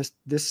country, and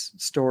this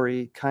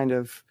story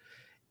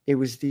it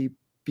was the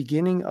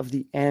beginning of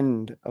the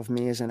end of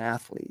me as an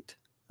athlete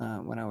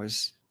when I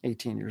was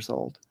 18 years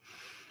old.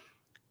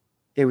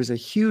 It was a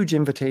huge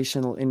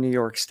invitational in New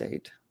York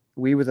State.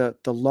 We were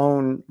the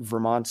lone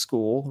Vermont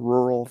school,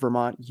 rural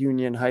Vermont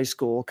Union High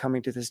School,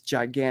 coming to this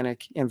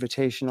gigantic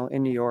invitational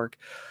in New York.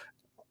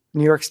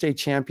 New York State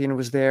champion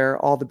was there.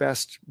 All the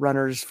best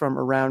runners from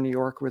around New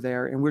York were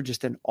there, and we're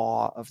just in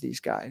awe of these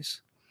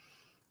guys.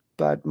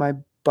 But my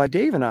buddy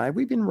Dave and I,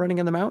 we've been running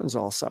in the mountains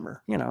all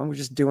summer. We're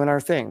just doing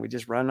our thing. We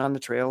just run on the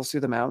trails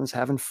through the mountains,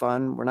 having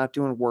fun. We're not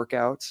doing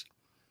workouts.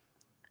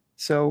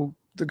 So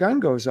the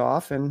gun goes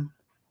off, and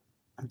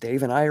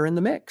Dave and I are in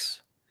the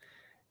mix.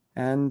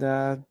 And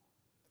a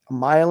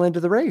mile into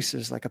the race,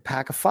 there's like a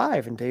pack of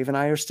 5, and Dave and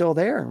I are still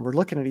there. And we're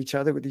looking at each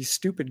other with these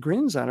stupid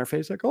grins on our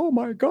face, like, oh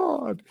my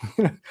God.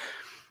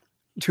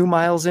 2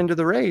 miles into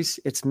the race,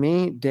 it's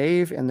me,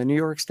 Dave, and the New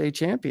York State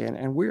champion,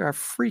 and we are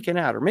freaking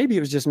out. Or maybe it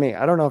was just me.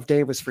 I don't know if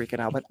Dave was freaking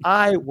out, but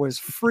I was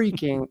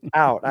freaking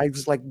out. I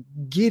was like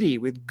giddy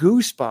with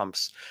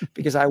goosebumps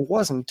because I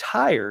wasn't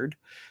tired,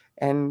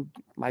 and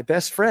my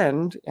best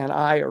friend and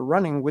I are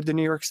running with the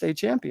New York State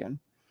champion.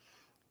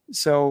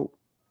 So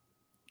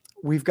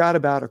we've got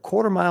about a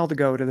quarter mile to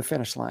go to the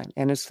finish line,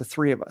 and it's the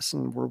 3 of us,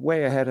 and we're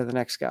way ahead of the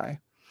next guy.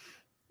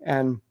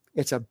 And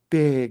it's a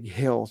big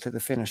hill to the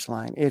finish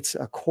line. It's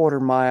a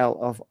quarter mile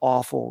of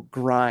awful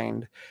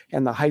grind.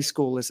 And the high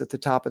school is at the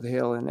top of the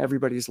hill, and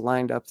everybody's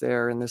lined up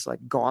there in this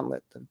like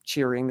gauntlet of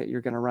cheering that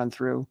you're going to run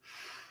through.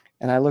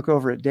 And I look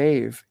over at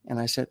Dave and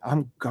I said,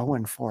 I'm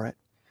going for it.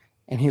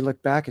 And he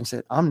looked back and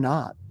said, I'm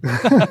not.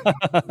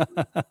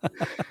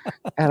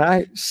 And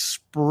I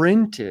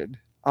sprinted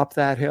up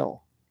that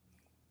hill,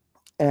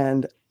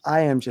 and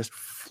I am just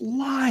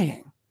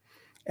flying.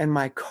 And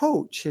my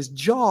coach, his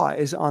jaw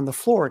is on the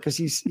floor because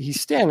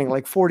he's standing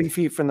like 40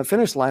 feet from the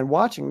finish line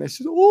watching this.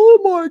 He says, oh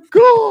my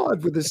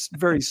God, with this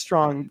very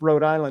strong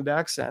Rhode Island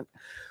accent.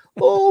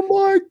 Oh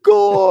my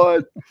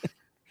God.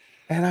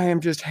 And I am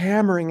just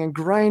hammering and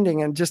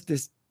grinding, and just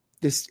this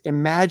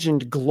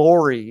imagined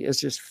glory is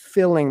just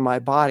filling my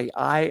body.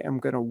 I am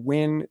going to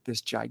win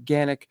this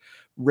gigantic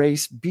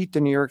race, beat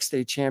the New York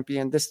State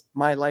champion.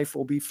 My life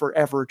will be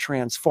forever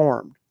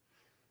transformed.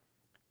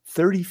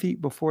 30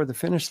 feet before the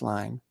finish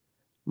line,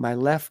 my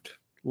left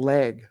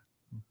leg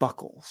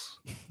buckles.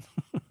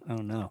 Oh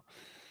no.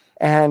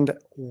 And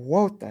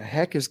what the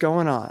heck is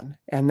going on?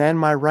 And then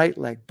my right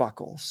leg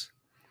buckles,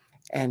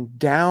 and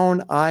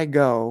down I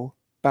go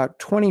about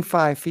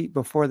 25 feet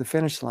before the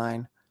finish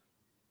line.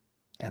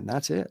 And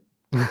that's it.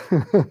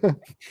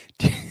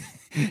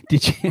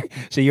 Did you?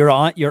 So you're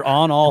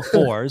on all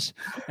fours,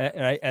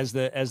 right? As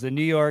the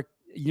New York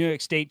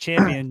State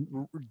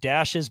champion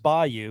dashes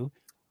by you.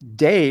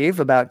 Dave,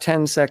 about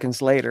 10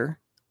 seconds later,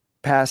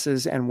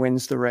 passes and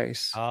wins the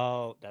race.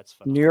 Oh, that's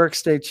phenomenal. New York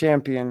State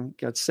champion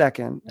gets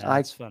second.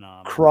 That's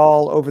phenomenal.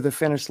 Crawl over the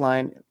finish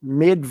line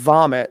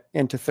mid-vomit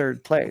into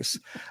 3rd place.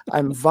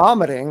 I'm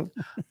vomiting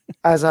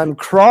as I'm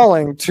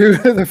crawling to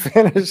the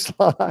finish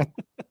line.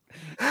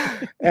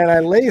 And I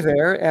lay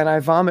there and I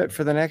vomit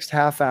for the next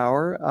half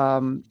hour.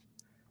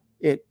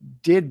 It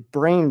did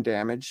brain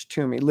damage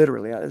to me,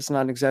 literally. It's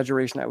not an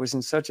exaggeration. I was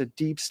in such a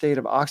deep state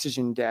of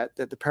oxygen debt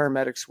that the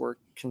paramedics were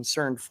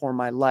concerned for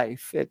my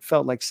life. It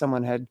felt like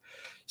someone had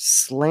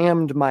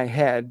slammed my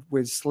head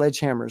with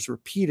sledgehammers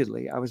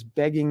repeatedly. I was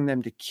begging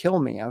them to kill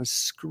me. I was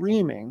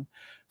screaming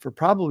for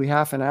probably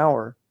half an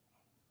hour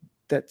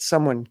that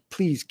someone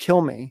please kill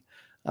me,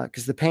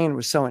 because the pain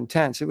was so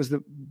intense. It was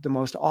the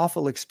most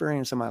awful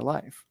experience of my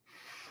life.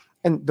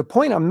 And the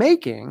point I'm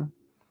making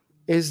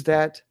is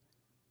that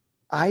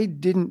I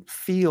didn't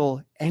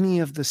feel any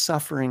of the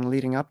suffering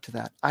leading up to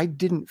that. I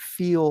didn't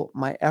feel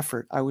my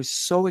effort. I was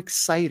so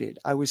excited.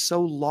 I was so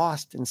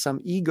lost in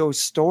some ego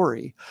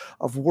story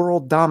of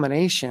world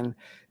domination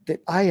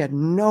that I had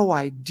no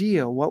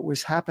idea what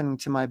was happening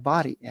to my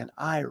body, and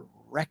I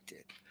wrecked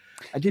it.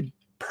 I did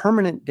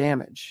permanent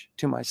damage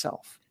to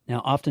myself. Now,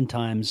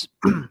 oftentimes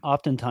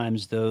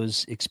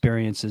those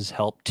experiences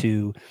help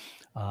to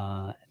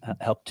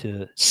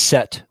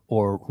set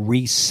or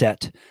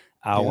reset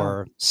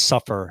our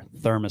suffer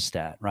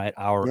thermostat, right?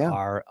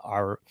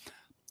 Our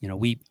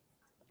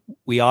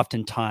we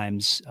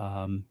oftentimes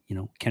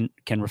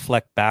can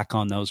reflect back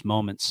on those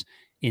moments,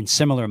 in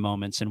similar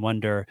moments, and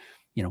wonder,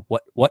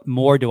 what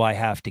more do I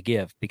have to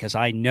give? Because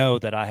I know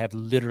that I have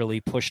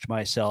literally pushed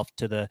myself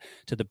to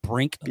the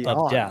brink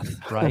of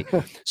death, right?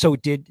 So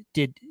did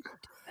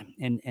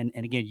and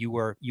again, you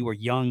were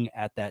young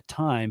at that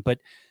time, but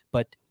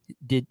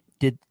did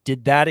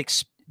that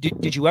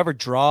did you ever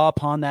draw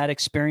upon that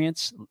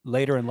experience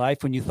later in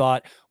life when you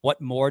thought, what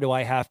more do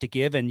I have to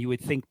give? And you would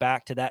think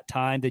back to that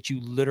time that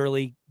you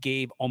literally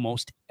gave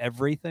almost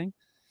everything?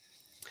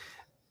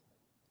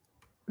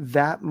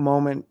 That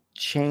moment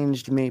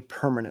changed me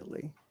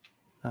permanently.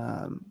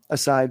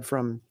 Aside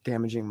from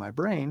damaging my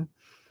brain,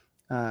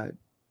 I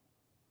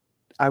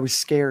was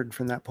scared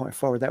from that point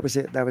forward. That was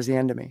it. That was the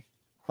end of me.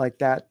 Like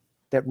that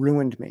that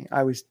ruined me.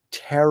 I was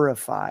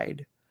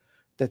terrified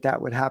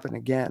that would happen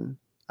again,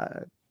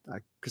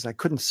 because I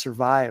couldn't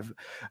survive,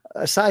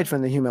 aside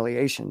from the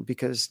humiliation,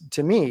 because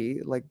to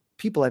me, like,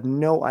 people have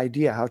no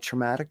idea how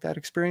traumatic that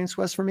experience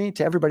was for me.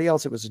 To everybody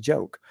else, it was a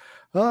joke.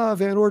 Oh,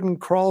 Van Orden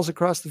crawls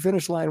across the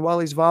finish line while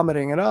he's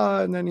vomiting,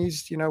 and then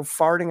he's,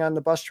 farting on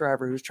the bus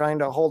driver who's trying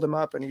to hold him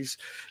up, and he's,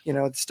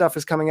 stuff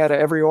is coming out of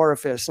every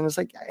orifice. And it's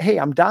like, hey,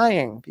 I'm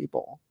dying,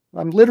 people.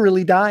 I'm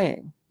literally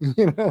dying,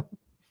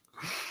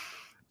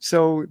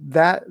 So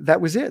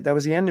that was it. That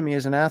was the end of me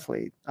as an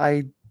athlete.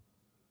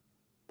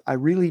 I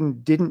really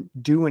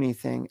didn't do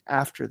anything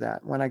after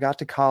that. When I got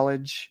to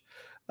college,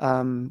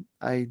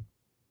 I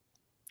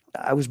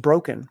was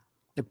broken.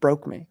 It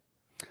broke me.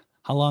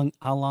 How long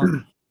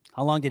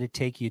did it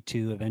take you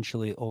to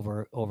eventually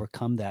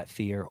overcome that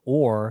fear,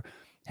 or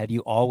have you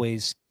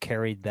always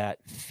carried that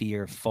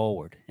fear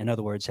forward? In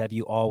other words, have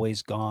you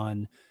always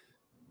gone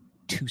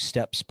 2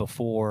 steps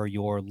before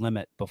your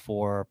limit,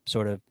 before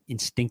sort of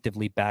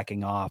instinctively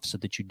backing off, so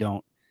that you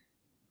don't,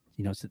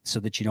 so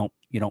that you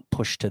don't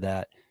push to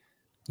that,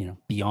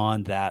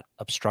 beyond that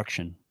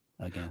obstruction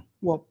again?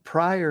 Well,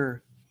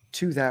 prior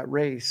to that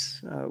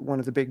race, one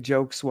of the big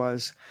jokes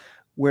was,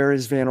 where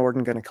is Van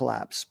Orden going to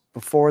collapse?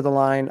 Before the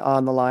line,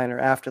 on the line, or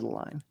after the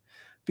line?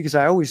 Because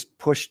I always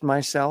pushed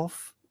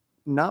myself,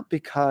 not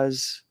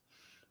because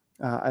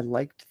I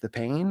liked the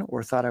pain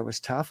or thought I was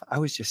tough. I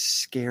was just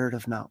scared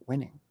of not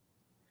winning.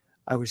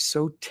 I was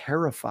so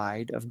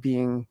terrified of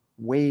being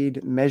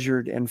weighed,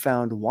 measured, and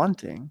found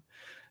wanting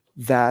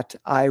that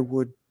I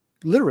would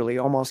literally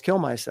almost kill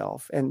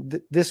myself.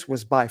 And this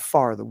was by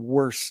far the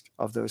worst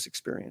of those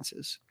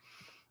experiences.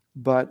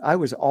 But I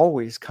was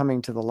always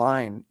coming to the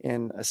line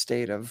in a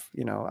state of,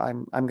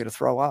 I'm going to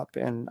throw up,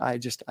 and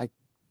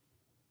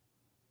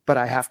but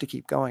I have to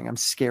keep going. I'm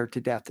scared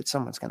to death that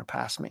someone's going to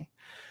pass me.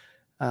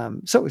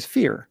 So it was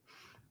fear.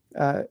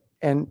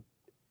 And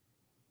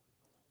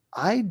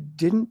I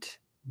didn't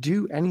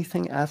do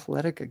anything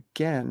athletic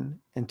again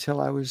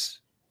until I was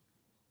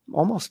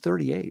almost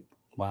 38.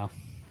 Wow.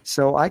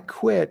 So I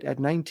quit at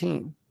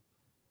 19.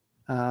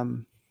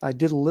 I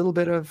did a little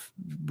bit of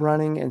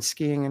running and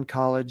skiing in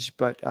college,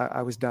 but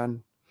I was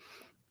done.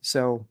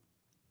 So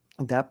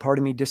that part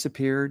of me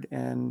disappeared,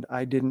 and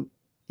I didn't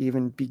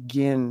even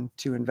begin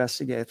to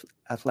investigate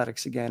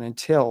athletics again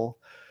until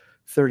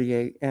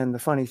 38. And the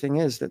funny thing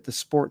is that the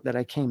sport that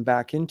I came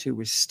back into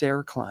was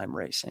stair climb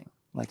racing,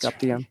 like up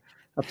the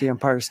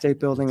Empire State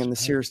Building and the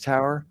Sears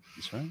Tower.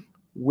 That's right.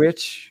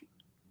 Which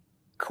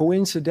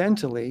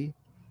coincidentally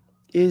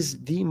is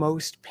the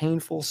most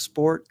painful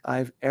sport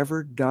I've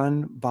ever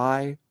done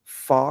by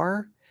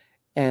far.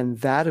 And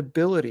that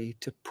ability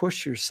to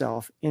push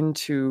yourself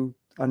into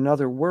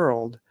another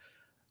world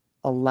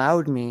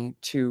allowed me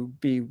to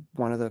be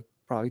one of the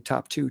probably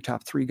top 2,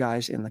 top 3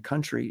 guys in the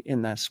country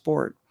in that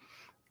sport,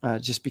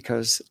 just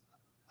because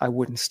I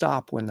wouldn't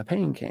stop when the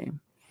pain came.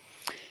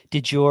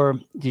 Did your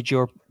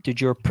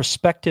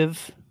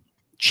perspective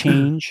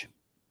change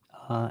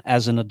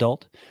as an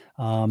adult?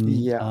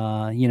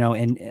 Yeah.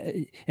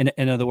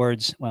 In other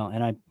words, well,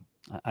 and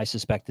I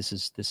suspect this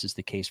is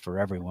the case for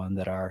everyone,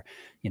 that our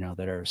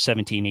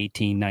 17,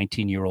 18,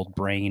 19-year-old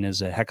brain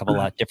is a heck of a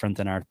lot different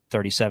than our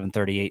 37,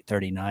 38,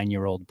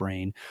 39-year-old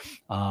brain.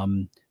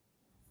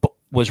 But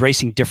was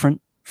racing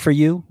different for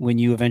you when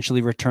you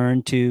eventually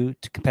returned to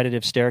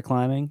competitive stair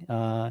climbing,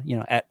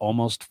 at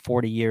almost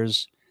 40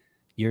 years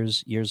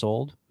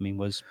old? I mean,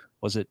 was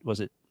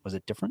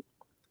it different?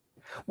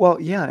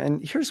 Well, yeah.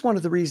 And here's one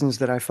of the reasons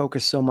that I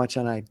focus so much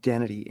on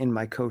identity in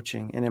my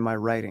coaching and in my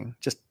writing,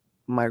 just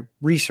my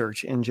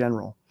research in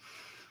general.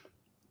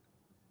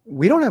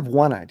 We don't have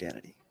one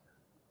identity.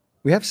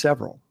 We have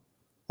several,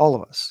 all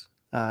of us.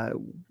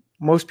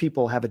 Most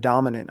people have a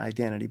dominant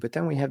identity, but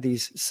then we have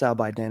these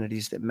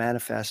sub-identities that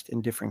manifest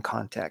in different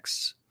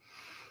contexts.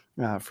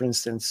 For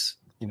instance,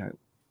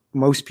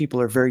 most people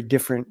are very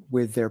different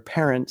with their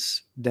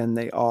parents than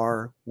they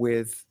are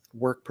with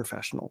work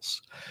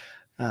professionals.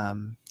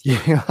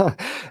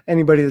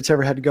 Anybody that's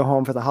ever had to go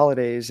home for the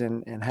holidays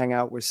and hang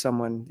out with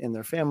someone in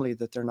their family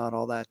that they're not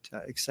all that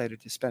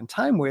excited to spend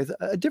time with,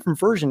 a different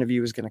version of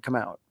you is going to come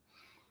out.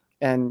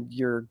 And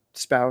your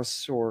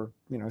spouse or,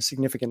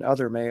 significant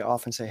other may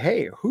often say,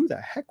 hey, who the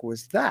heck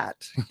was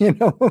that?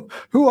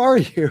 Who are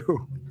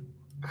you?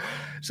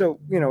 So,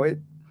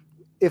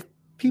 if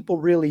people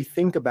really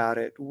think about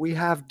it, we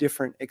have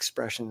different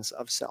expressions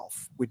of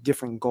self with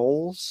different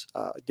goals,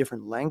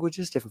 different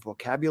languages, different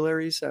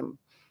vocabularies. And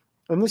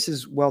this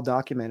is well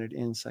documented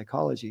in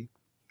psychology,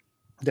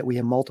 that we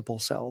have multiple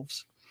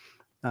selves,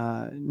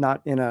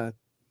 not in a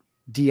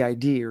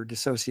DID or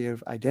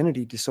dissociative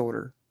identity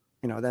disorder.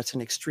 That's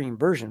an extreme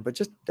version, but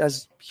just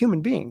as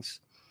human beings,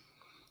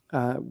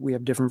 we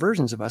have different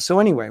versions of us. So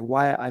anyway,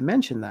 why I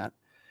mention that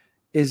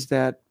is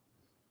that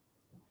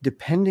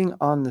depending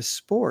on the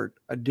sport,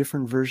 a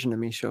different version of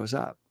me shows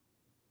up.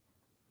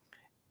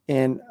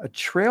 In a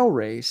trail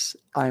race,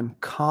 I'm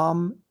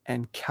calm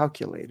and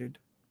calculated.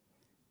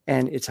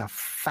 And it's a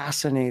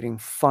fascinating,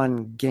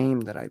 fun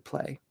game that I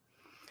play.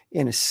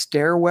 In a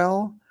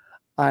stairwell,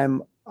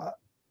 I'm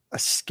a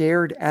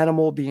scared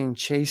animal being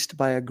chased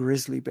by a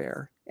grizzly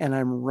bear, and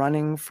I'm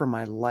running for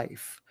my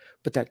life.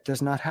 But that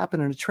does not happen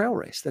in a trail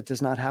race. That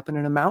does not happen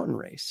in a mountain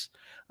race.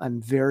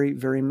 I'm very,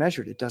 very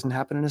measured. It doesn't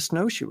happen in a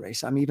snowshoe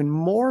race. I'm even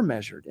more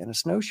measured in a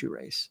snowshoe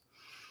race,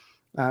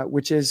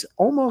 which is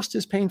almost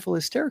as painful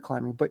as stair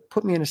climbing, but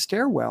put me in a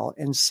stairwell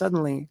and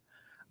suddenly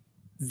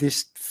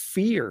this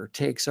fear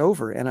takes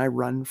over and I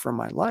run for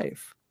my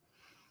life.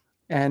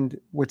 And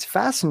what's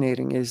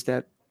fascinating is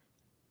that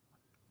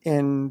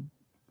in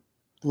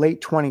late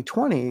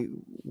 2020,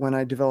 when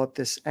I developed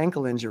this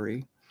ankle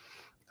injury,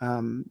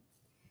 peroneal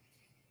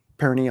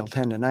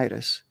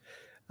tendonitis,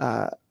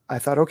 I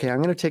thought, okay,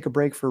 I'm going to take a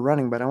break for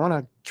running, but I want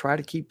to try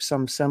to keep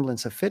some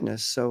semblance of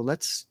fitness. So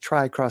let's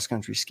try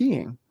cross-country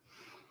skiing.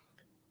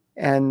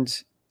 And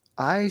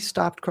I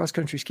stopped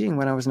cross-country skiing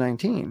when I was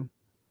 19.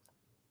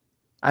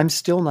 I'm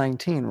still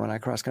 19 when I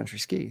cross-country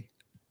ski.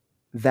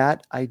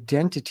 That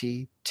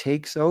identity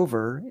takes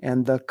over,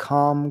 and the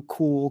calm,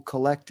 cool,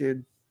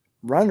 collected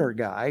runner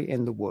guy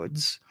in the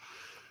woods,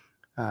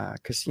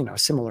 because,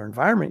 similar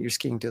environment, you're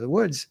skiing to the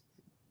woods.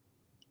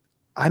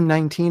 I'm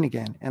 19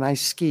 again, and I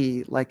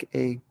ski like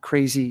a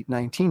crazy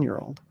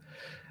 19-year-old.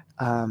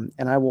 And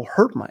I will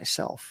hurt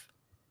myself,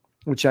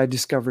 which I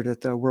discovered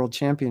at the World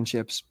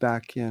Championships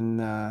back in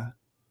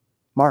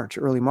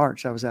early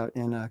March. I was out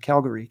in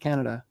Calgary,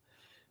 Canada,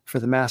 for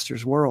the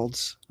Masters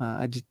Worlds.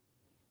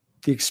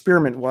 The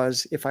experiment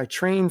was, if I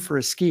train for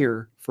a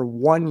skier for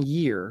 1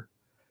 year,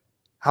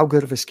 how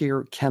good of a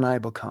skier can I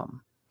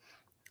become?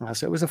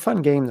 So it was a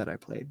fun game that I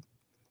played.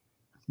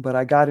 But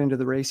I got into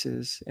the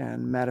races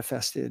and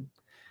manifested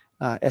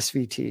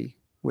SVT,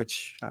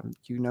 which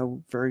you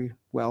know very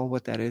well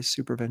what that is,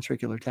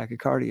 supraventricular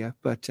tachycardia,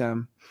 but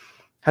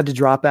had to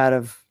drop out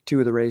of 2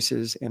 of the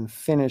races and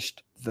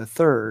finished the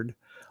 3rd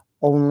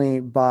only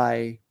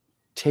by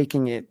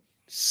taking it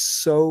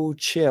so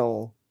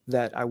chill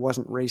that I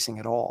wasn't racing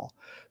at all.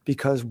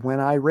 Because when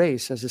I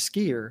race as a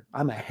skier,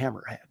 I'm a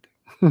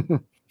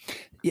hammerhead.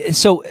 Yeah,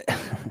 so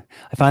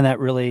I find that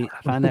really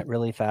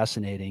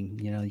fascinating.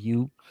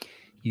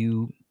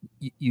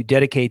 You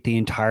dedicate the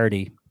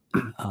entirety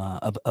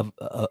of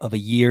a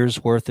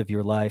year's worth of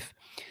your life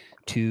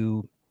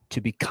to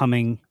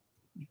becoming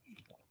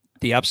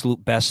the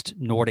absolute best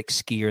Nordic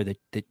skier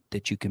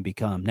that you can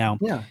become. Now,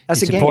 yeah,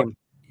 as a it's game. Important.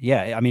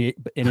 Yeah, I mean,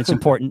 and it's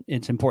important.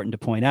 It's important to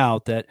point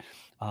out that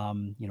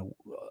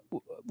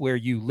where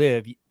you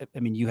live, I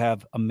mean, you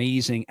have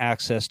amazing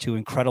access to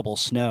incredible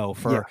snow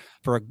for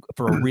a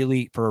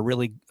really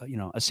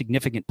a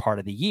significant part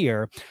of the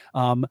year.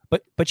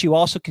 But you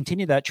also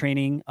continue that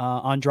training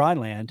on dry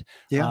land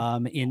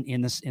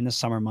in the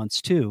summer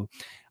months too,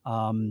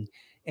 and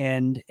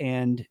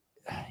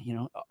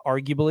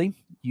arguably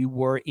you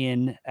were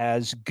in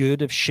as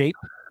good of shape,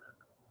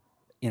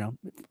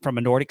 from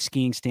a Nordic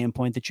skiing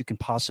standpoint, that you can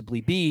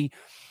possibly be.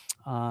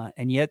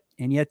 And yet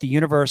the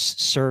universe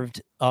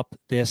served up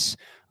this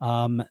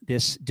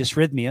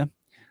dysrhythmia,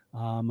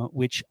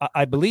 which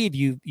I believe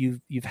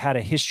you've had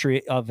a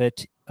history of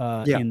it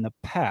in the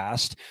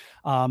past.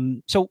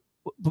 So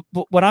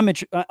what I'm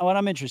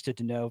interested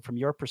to know from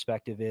your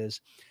perspective is,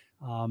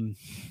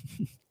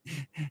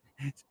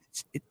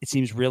 it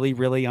seems really,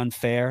 really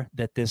unfair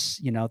that this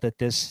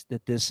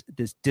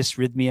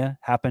dysrhythmia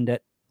happened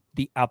at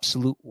the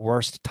absolute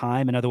worst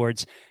time. In other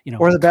words,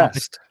 or the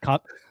best.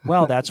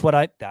 Well, that's what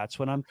I'm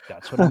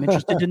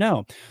interested to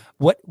know.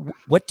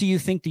 What do you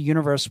think the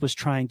universe was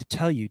trying to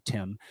tell you,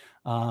 Tim?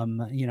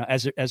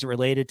 As it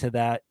related to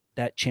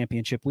that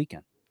championship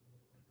weekend.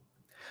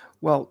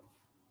 Well,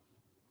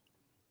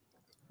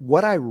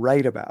 what I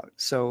write about.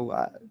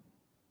 So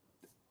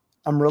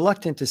I'm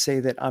reluctant to say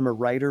that I'm a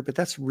writer, but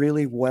that's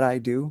really what I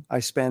do.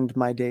 I spend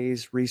my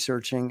days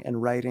researching and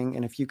writing.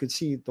 And if you could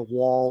see the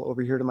wall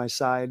over here to my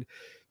side,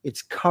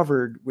 it's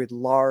covered with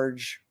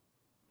large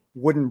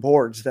wooden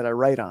boards that I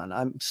write on.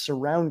 I'm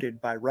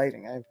surrounded by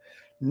writing. I have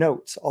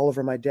notes all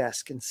over my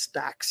desk and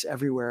stacks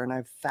everywhere. And I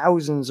have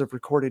thousands of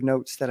recorded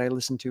notes that I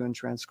listen to and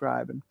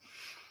transcribe. And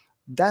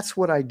that's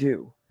what I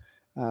do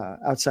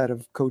outside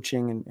of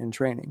coaching and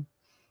training.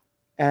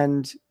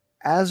 And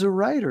as a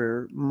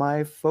writer,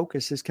 my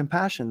focus is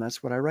compassion.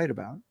 That's what I write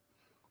about.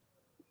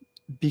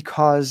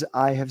 Because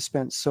I have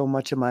spent so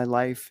much of my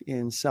life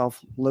in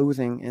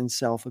self-loathing and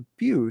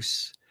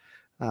self-abuse,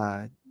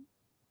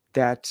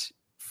 that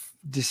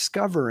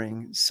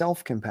discovering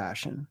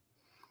self-compassion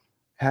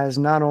has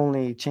not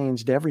only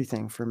changed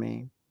everything for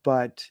me,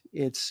 but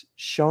it's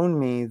shown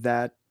me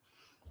that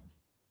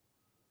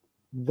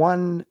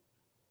one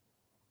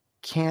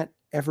can't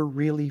ever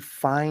really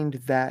find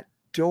that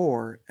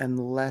door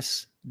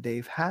unless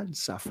they've had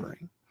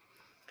suffering.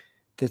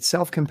 That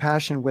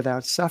self-compassion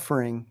without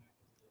suffering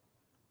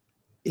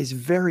is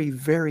very,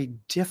 very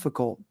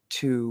difficult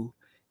to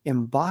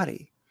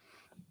embody,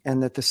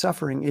 and that the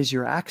suffering is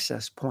your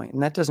access point.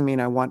 And that doesn't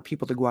mean I want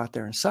people to go out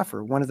there and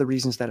suffer. One of the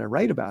reasons that I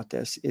write about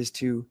this is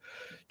to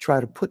try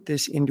to put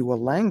this into a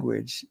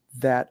language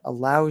that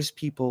allows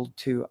people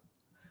to,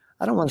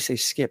 I don't want to say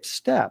skip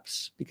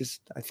steps, because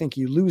I think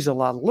you lose a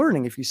lot of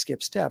learning if you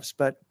skip steps,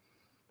 but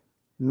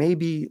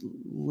maybe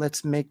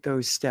let's make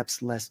those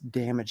steps less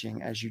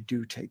damaging as you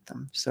do take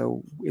them.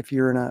 So if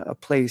you're in a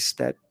place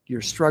that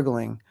you're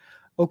struggling,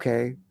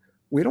 okay,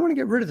 we don't want to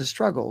get rid of the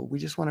struggle. We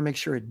just want to make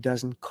sure it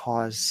doesn't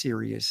cause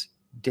serious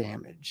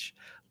damage.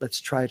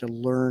 Let's try to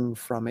learn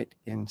from it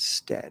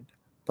instead.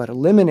 But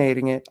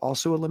eliminating it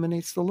also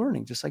eliminates the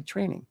learning, just like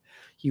training.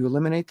 You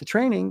eliminate the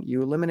training,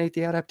 you eliminate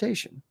the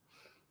adaptation.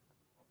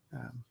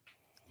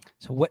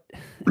 So what?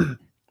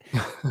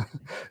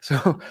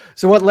 So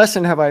what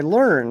lesson have I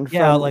learned?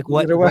 Yeah, from, like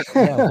what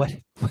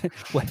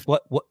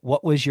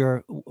was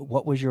your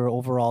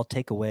overall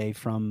takeaway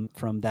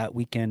from that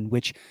weekend,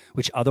 which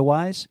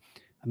otherwise,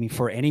 I mean,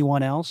 for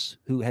anyone else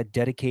who had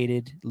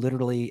dedicated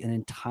literally an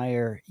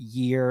entire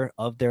year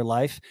of their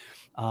life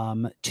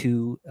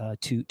to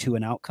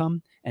an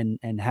outcome,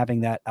 and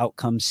having that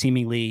outcome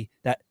seemingly,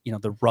 that, you know,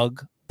 the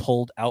rug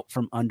pulled out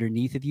from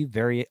underneath of you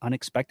very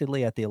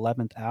unexpectedly at the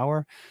 11th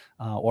hour,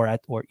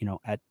 at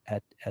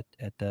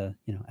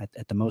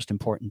the most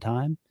important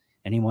time.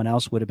 Anyone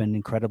else would have been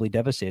incredibly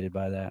devastated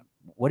by that.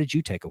 What did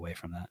you take away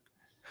from that?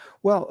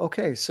 Well,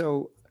 okay,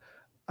 so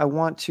I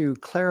want to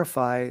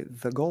clarify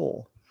the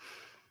goal.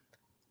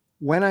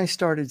 When I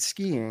started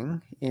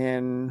skiing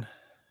in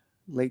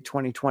late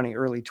 2020,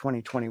 early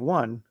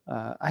 2021,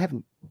 I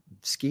haven't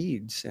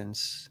skied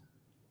since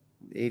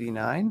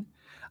 89.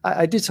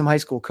 I did some high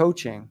school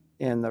coaching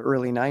in the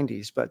early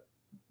 90s, but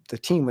the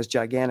team was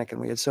gigantic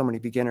and we had so many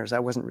beginners. I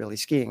wasn't really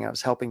skiing. I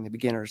was helping the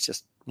beginners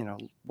just,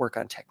 work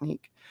on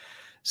technique.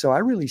 So I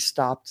really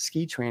stopped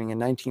ski training in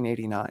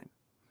 1989.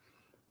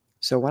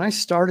 So when I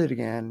started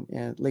again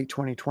in late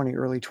 2020,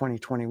 early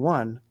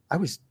 2021, I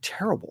was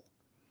terrible.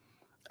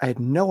 I had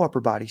no upper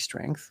body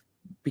strength,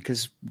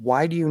 because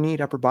why do you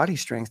need upper body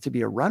strength to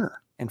be a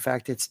runner? In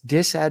fact, it's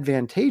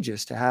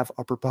disadvantageous to have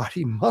upper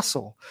body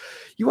muscle.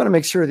 You want to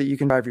make sure that you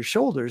can drive your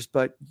shoulders,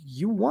 but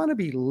you want to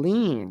be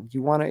lean.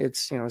 You want to,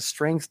 it's,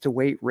 strength to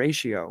weight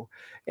ratio.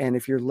 And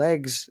if your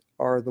legs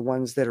are the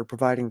ones that are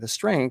providing the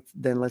strength,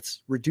 then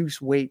let's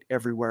reduce weight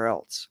everywhere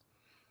else.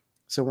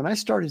 So when I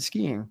started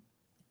skiing,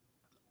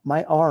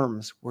 my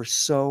arms were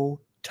so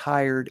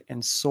tired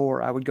and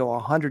sore. I would go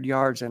 100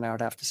 yards and I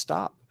would have to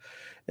stop.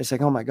 It's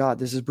like, oh my God,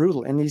 this is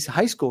brutal. And these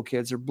high school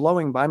kids are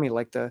blowing by me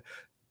like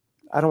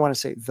I don't want to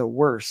say the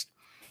worst,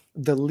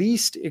 the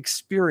least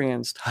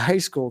experienced high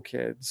school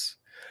kids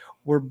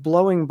were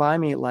blowing by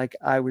me like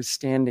I was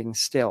standing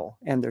still,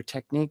 and their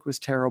technique was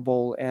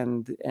terrible.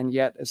 And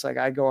yet it's like,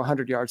 I go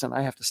 100 yards and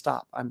I have to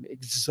stop. I'm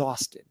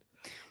exhausted.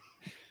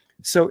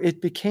 So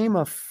it became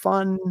a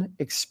fun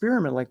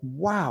experiment. Like,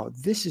 wow,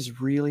 this is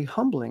really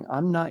humbling.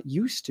 I'm not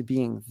used to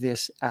being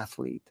this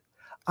athlete.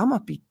 I'm a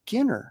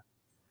beginner.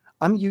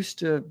 I'm used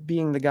to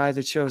being the guy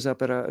that shows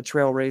up at a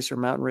trail race or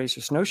mountain race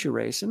or snowshoe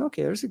race, and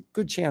okay, there's a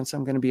good chance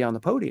I'm going to be on the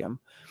podium.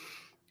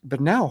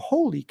 But now,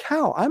 holy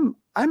cow, I'm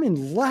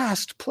in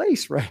last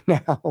place right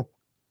now.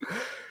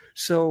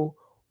 So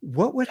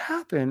what would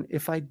happen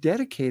if I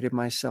dedicated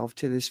myself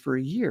to this for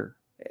a year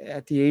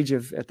at the age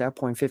of, at that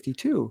point,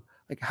 52?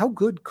 Like, how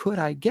good could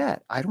I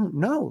get? I don't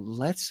know.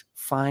 Let's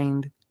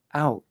find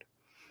out.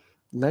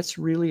 Let's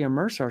really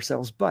immerse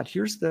ourselves. But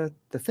here's the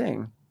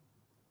thing.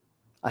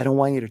 I don't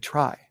want you to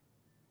try.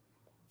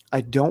 I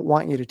don't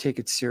want you to take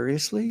it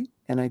seriously,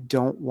 and I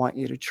don't want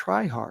you to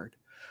try hard.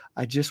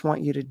 I just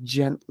want you to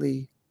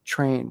gently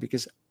train,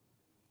 because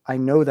I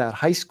know that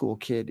high school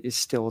kid is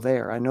still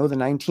there. I know the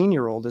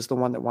 19-year-old is the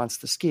one that wants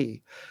to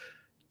ski.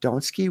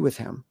 Don't ski with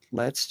him.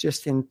 Let's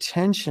just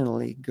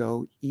intentionally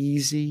go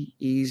easy,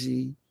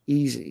 easy,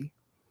 easy.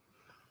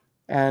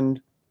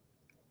 And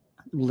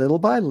little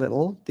by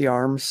little, the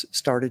arms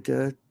started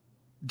to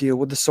deal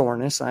with the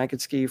soreness. I could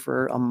ski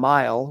for a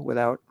mile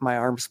without my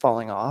arms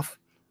falling off.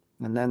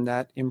 And then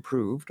that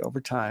improved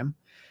over time.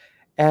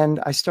 And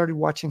I started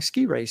watching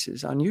ski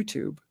races on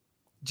YouTube.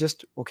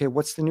 Just, okay,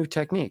 what's the new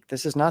technique?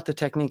 This is not the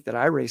technique that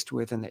I raced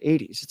with in the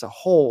 80s. It's a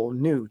whole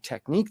new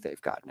technique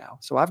they've got now.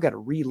 So I've got to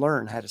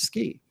relearn how to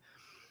ski.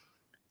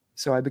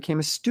 So I became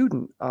a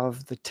student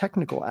of the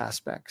technical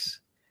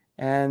aspects.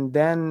 And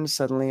then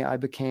suddenly I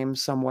became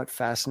somewhat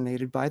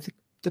fascinated by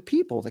the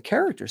people, the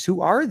characters.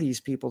 Who are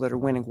these people that are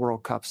winning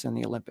World Cups and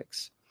the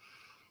Olympics?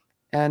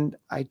 And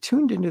I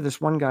tuned into this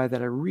one guy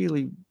that I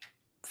really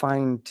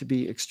find to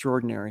be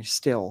extraordinary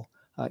still,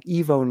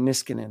 Iivo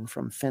Niskanen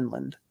from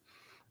Finland.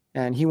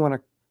 And he won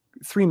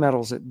 3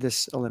 medals at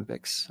this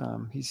Olympics.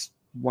 He's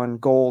won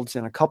golds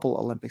in a couple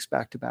Olympics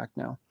back-to-back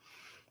now.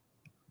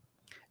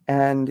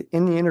 And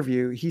in the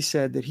interview, he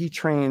said that he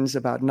trains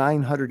about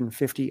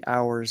 950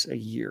 hours a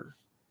year,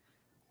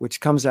 which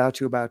comes out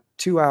to about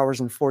 2 hours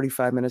and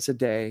 45 minutes a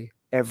day,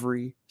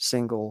 every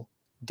single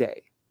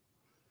day.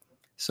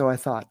 So I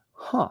thought,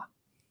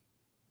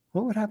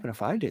 what would happen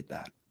if I did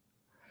that?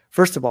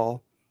 First of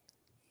all,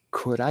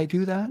 could I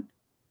do that?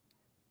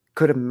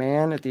 Could a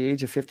man at the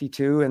age of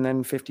 52 and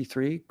then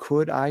 53,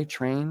 could I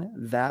train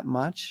that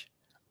much?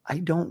 I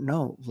don't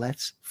know.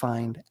 Let's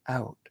find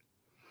out.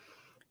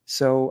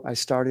 So I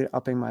started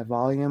upping my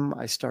volume.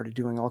 I started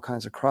doing all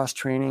kinds of cross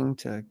training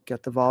to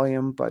get the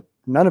volume, but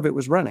none of it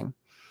was running.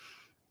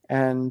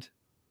 And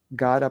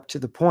got up to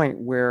the point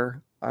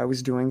where I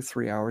was doing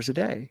 3 hours a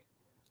day.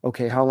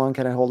 Okay, how long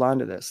can I hold on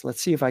to this?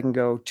 Let's see if I can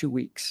go 2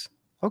 weeks.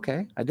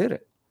 Okay, I did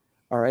it.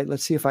 All right,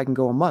 let's see if I can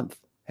go a month.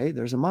 Hey,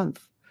 there's a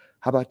month.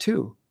 How about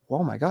 2?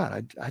 Oh my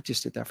God, I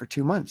just did that for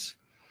 2 months.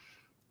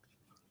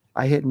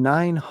 I hit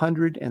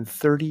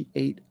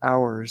 938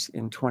 hours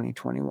in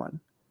 2021,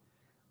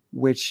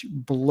 which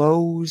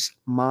blows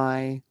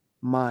my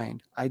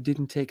mind. I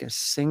didn't take a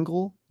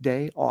single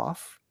day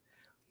off.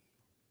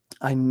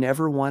 I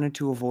never wanted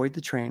to avoid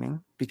the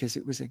training because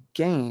it was a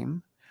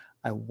game.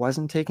 I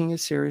wasn't taking it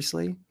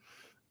seriously,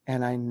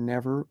 and I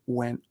never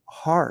went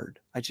hard.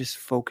 I just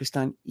focused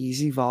on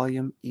easy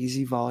volume,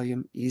 easy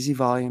volume, easy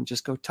volume.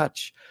 Just go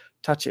touch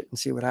it and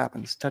see what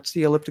happens. Touch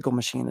the elliptical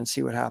machine and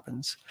see what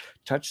happens.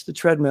 Touch the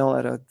treadmill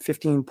at a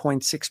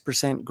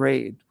 15.6%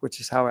 grade, which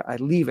is how I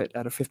leave it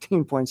at a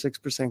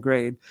 15.6%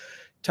 grade.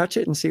 Touch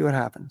it and see what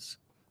happens.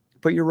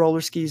 Put your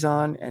roller skis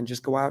on and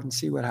just go out and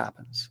see what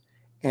happens.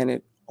 And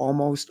it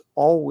almost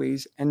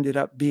always ended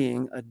up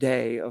being a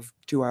day of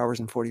 2 hours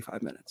and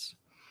 45 minutes.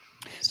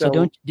 So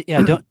don't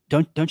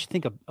you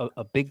think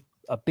a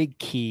big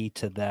key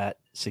to that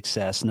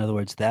success, in other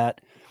words,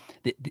 that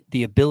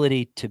the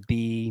ability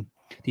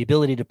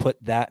to put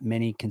that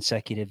many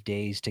consecutive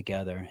days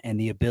together, and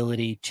the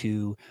ability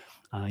to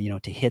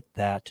to hit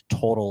that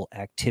total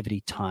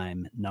activity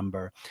time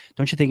number,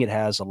 don't you think it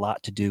has a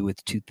lot to do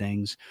with 2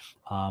 things?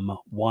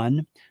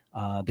 One,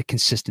 the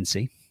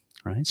consistency.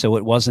 Right. So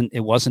it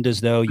wasn't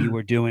as though you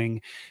were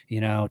doing,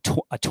 a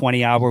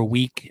 20-hour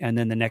week, and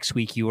then the next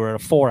week you were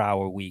at a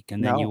 4-hour week,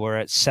 and then you were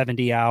at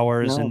 70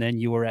 hours, and then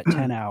you were at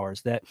 10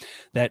 hours.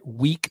 That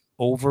week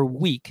over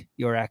week,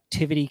 your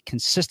activity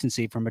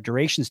consistency from a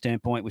duration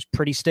standpoint was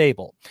pretty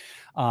stable.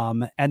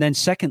 And then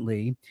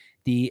secondly,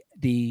 the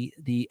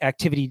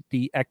activity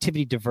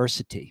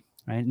diversity.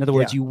 Right. In other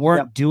words, you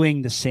weren't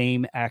doing the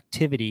same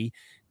activity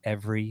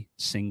every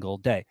single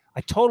day. I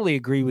totally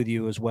agree with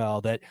you as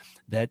well that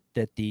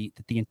the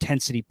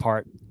intensity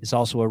part is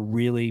also a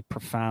really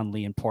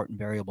profoundly important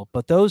variable.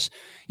 But those,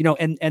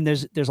 and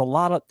there's a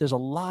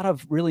lot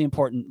of really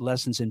important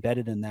lessons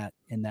embedded in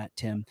that,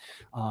 Tim.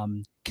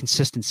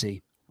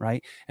 Consistency,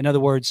 right? In other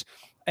words,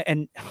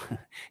 and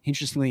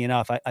interestingly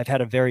enough, I've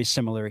had a very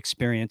similar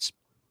experience.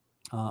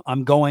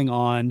 I'm going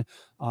on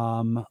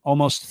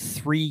almost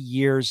 3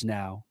 years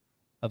now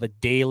of a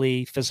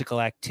daily physical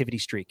activity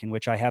streak, in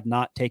which I have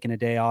not taken a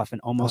day off in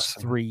almost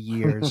 3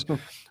 years.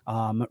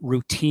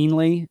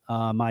 Routinely,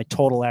 my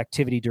total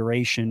activity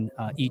duration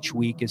each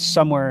week is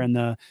somewhere in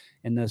the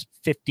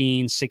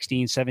 15,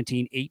 16,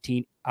 17,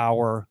 18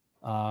 hour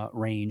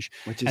range.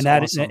 Which is and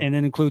that awesome. And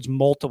it includes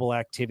multiple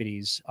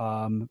activities,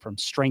 from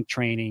strength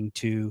training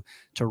to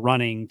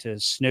running to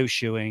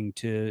snowshoeing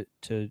to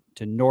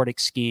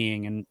Nordic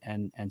skiing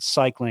and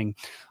cycling,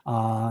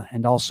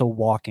 and also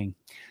walking.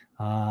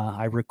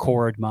 I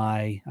record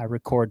my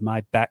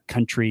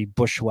backcountry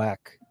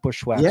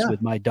bushwhacks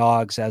with my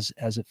dogs as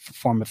a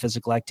form of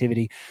physical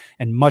activity.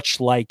 And much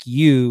like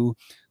you,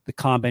 the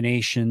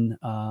combination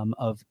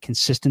of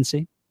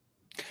consistency,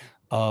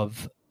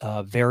 of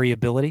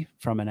variability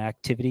from an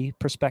activity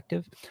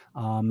perspective,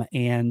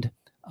 and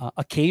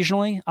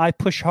occasionally I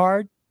push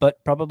hard, but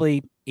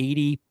probably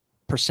 80%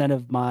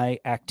 of my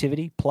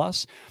activity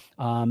plus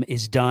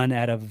is done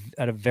at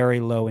a very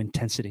low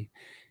intensity.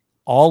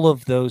 All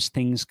of those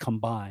things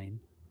combine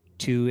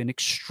to an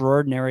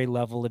extraordinary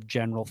level of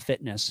general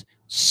fitness,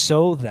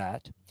 so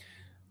that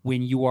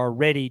when you are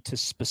ready to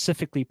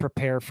specifically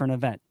prepare for an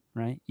event,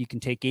 right, you can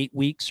take 8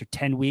 weeks or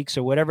 10 weeks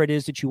or whatever it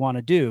is that you want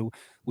to do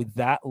with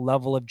that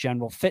level of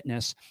general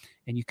fitness,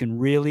 and you can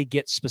really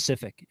get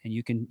specific, and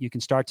you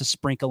can start to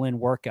sprinkle in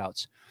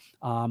workouts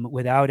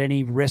without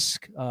any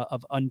risk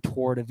of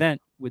untoward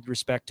event with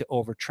respect to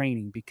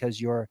overtraining,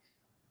 because your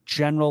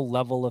general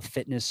level of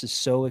fitness is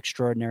so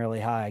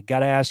extraordinarily high. I got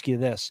to ask you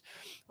this.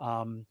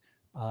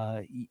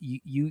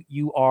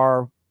 You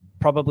are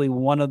probably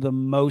one of the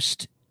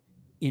most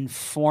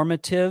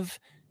informative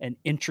and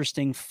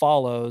interesting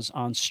follows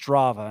on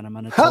Strava, and I'm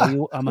going to tell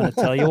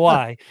you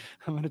why.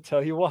 I'm going to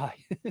tell you why.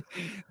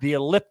 The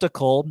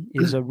elliptical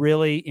is a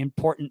really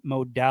important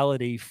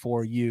modality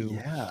for you.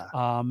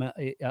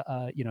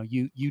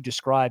 You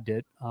described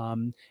it,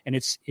 and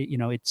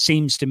it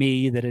seems to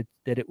me that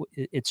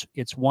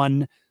it's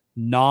one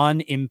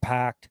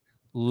non-impact,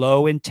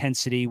 low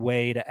intensity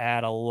way to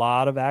add a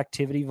lot of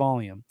activity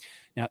volume.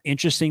 Now,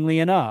 interestingly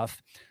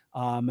enough,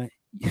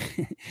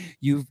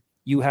 you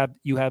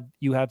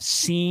have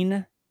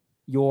seen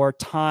your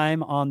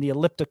time on the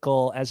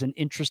elliptical as an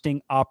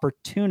interesting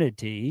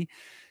opportunity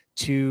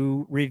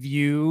to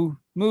review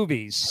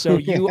movies. So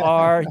you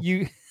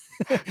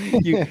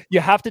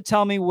have to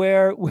tell me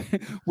where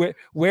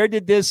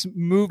did this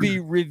movie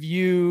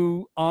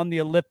review on the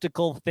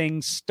elliptical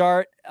thing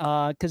start?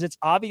 Because it's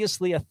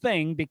obviously a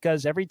thing,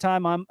 because every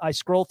time I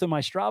scroll through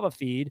my Strava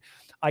feed,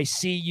 I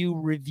see you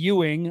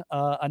reviewing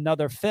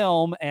another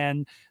film,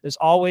 and there's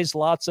always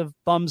lots of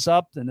thumbs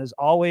up, and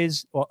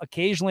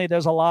occasionally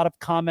there's a lot of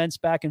comments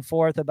back and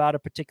forth about a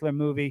particular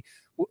movie.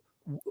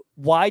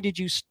 Why did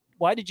you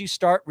why did you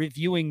start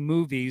reviewing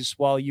movies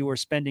while you were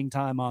spending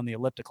time on the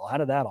elliptical? How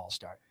did that all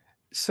start?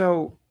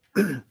 So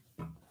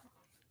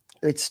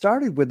it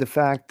started with the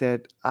fact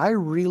that I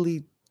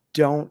really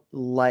don't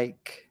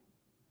like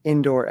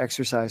indoor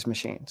exercise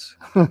machines.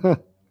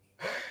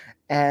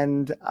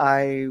 And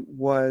I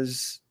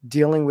was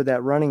dealing with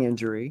that running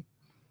injury.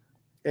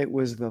 It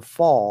was the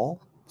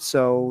fall,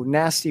 so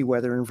nasty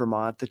weather in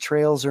Vermont. The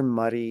trails are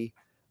muddy.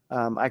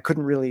 I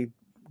couldn't really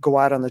go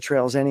out on the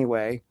trails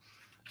anyway.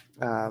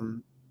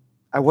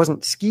 I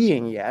wasn't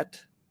skiing yet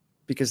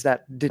because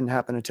that didn't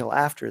happen until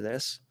after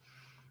this.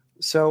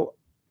 So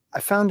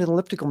I found an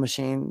elliptical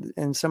machine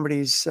and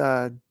somebody's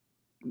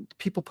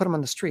people put them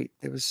on the street.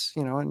 It was,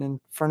 in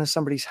front of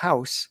somebody's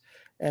house.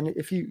 And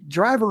if you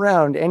drive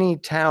around any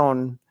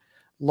town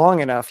long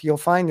enough, you'll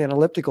find an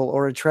elliptical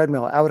or a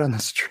treadmill out on the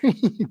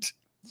street.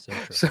 So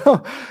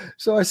true.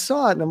 So I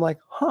saw it and I'm like,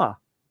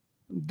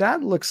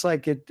 that looks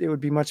like it would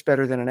be much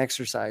better than an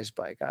exercise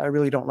bike. I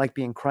really don't like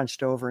being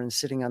crunched over and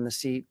sitting on the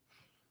seat.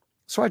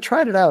 So I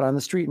tried it out on the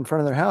street in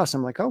front of their house.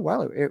 I'm like, oh,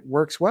 wow, it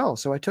works well.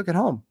 So I took it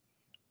home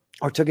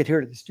or took it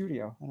here to the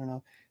studio. I don't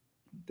know.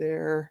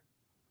 There,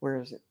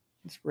 where is it?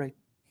 It's right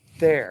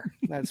there.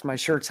 That's my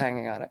shirt's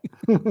hanging on it.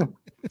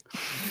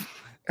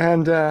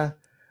 And I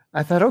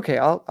thought, okay,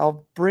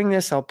 I'll bring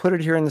this. I'll put it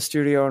here in the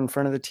studio in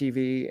front of the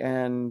TV,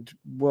 and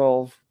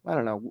we'll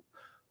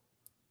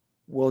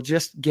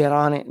just get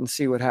on it and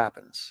see what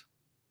happens.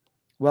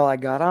 Well, I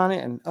got on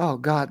it, and oh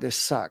God, this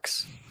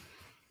sucks.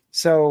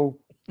 So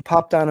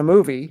popped on a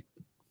movie,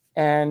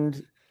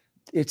 and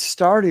it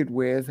started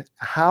with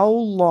how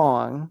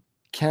long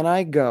can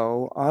I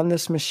go on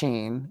this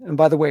machine? And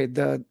by the way,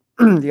 the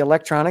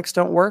electronics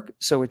don't work.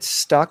 So it's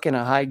stuck in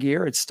a high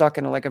gear. It's stuck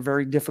in a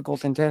very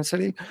difficult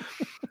intensity.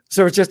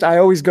 So it's just, I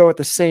always go at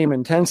the same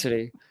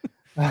intensity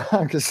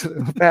because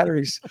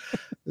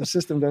the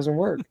system doesn't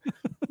work.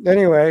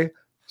 Anyway,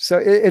 so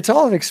it's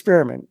all an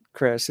experiment,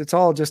 Chris. It's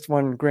all just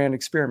one grand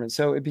experiment.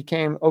 So it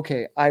became,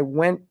 okay, I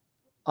went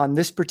on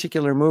this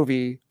particular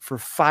movie for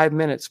 5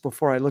 minutes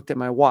before I looked at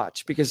my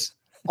watch because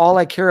all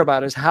I care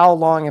about is how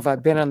long have I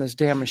been on this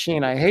damn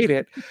machine. I hate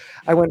it.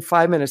 I went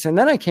 5 minutes and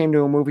then I came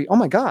to a movie. Oh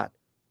my God,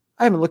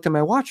 I haven't looked at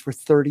my watch for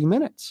 30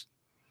 minutes.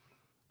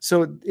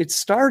 So it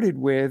started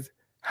with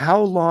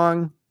how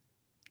long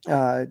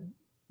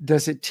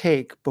does it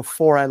take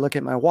before I look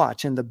at my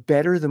watch? And the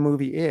better the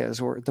movie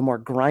is, or the more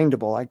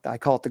grindable, I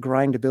call it the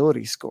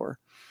grindability score.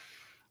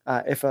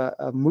 If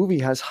a movie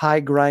has high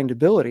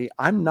grindability,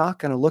 I'm not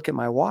going to look at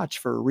my watch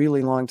for a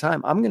really long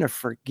time. I'm going to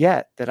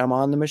forget that I'm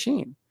on the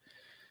machine.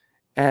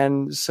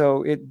 And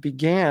so it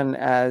began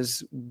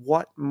as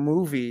what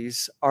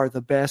movies are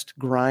the best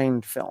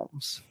grind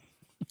films.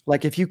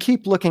 Like if you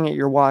keep looking at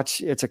your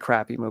watch, it's a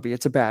crappy movie.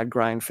 It's a bad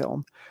grind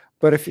film.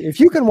 But if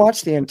you can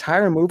watch the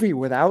entire movie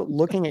without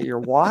looking at your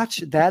watch,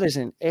 that is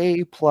an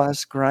A+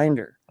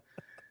 grinder.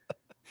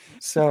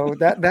 So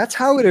that's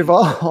how it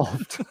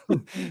evolved.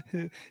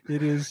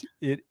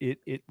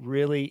 It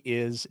really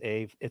is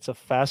it's a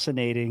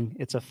fascinating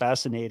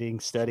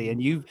study.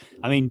 And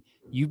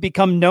you've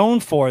become known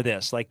for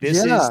this. Like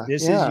this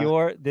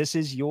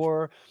is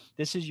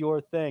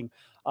your thing.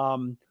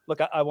 Look,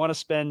 I want to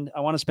spend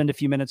a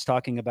few minutes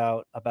talking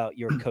about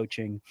your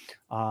coaching,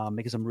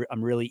 because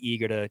I'm really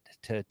eager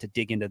to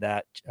dig into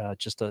that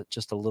just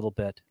a little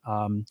bit.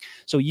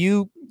 So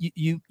you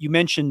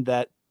mentioned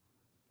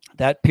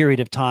that period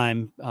of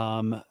time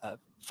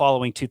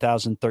following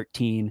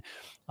 2013,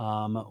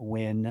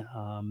 when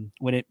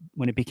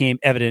it became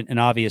evident and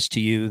obvious to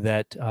you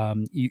that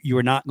you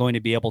were not going to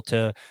be able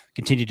to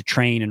continue to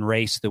train and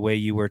race the way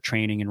you were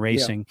training and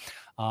racing.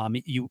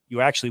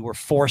 You actually were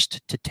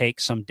forced to take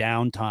some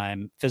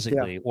downtime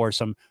physically, or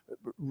some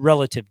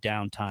relative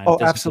downtime. Oh,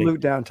 physically.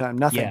 Absolute downtime.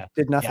 Nothing. Yeah.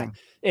 Did nothing.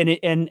 Yeah.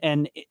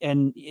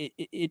 And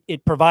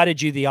it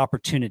provided you the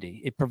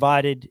opportunity.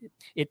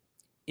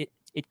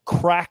 It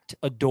cracked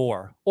a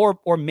door,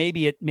 or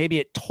maybe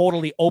it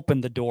totally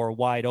opened the door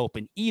wide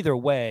open. Either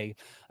way,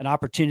 an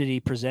opportunity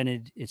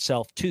presented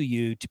itself to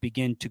you to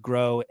begin to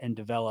grow and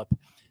develop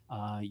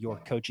your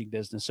coaching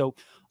business. So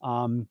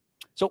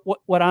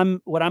what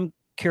I'm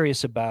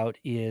curious about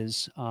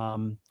is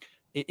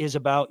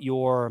about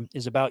your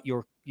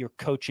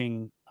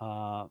coaching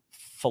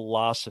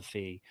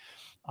philosophy.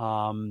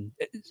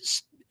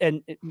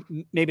 And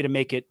maybe to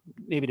make it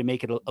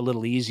a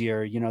little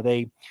easier,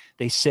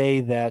 they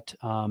say that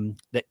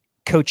that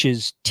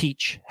coaches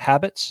teach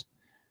habits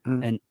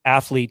and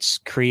athletes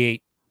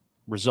create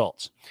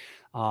results.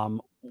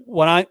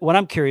 What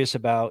I'm curious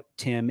about,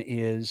 Tim,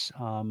 is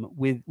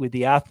with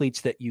the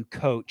athletes that you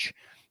coach,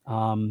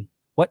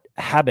 what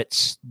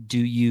habits do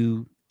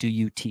you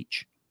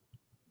teach?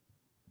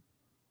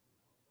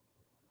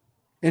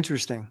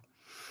 Interesting.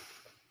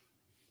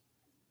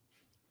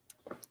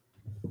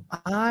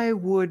 I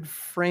would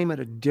frame it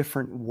a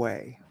different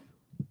way.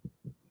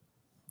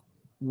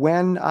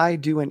 When I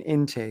do an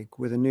intake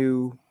with a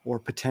new or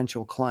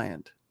potential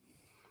client,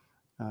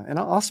 and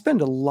I'll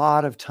spend a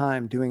lot of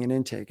time doing an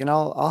intake, and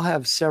I'll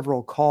have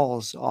several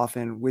calls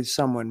often with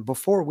someone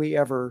before we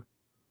ever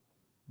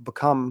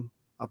become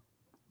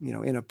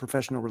in a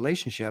professional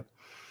relationship,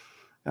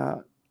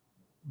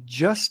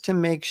 just to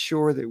make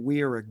sure that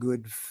we are a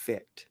good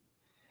fit.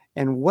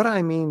 And what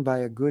I mean by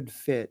a good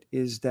fit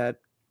is that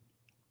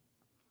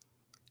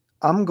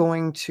I'm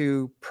going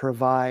to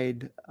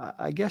provide,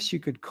 I guess you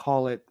could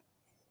call it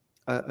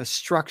a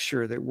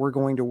structure that we're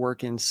going to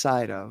work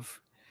inside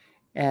of.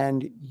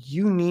 And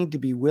you need to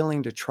be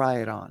willing to try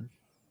it on.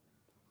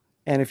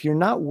 And if you're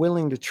not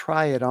willing to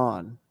try it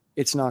on,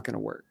 it's not going to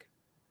work.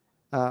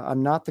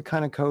 I'm not the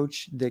kind of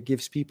coach that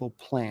gives people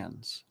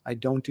plans. I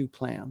don't do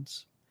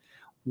plans.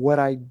 What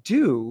I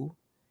do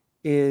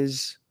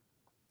is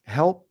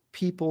help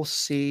people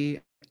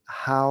see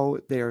how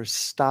they're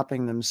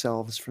stopping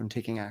themselves from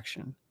taking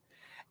action.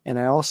 And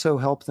I also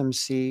help them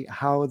see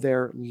how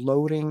they're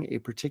loading a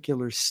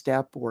particular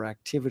step or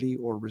activity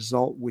or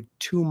result with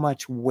too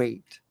much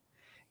weight.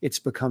 It's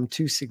become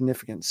too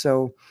significant.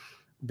 So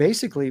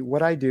basically,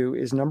 what I do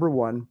is, number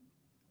one,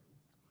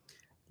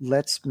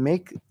 let's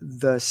make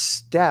the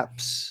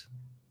steps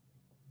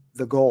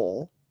the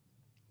goal,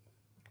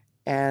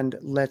 and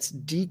let's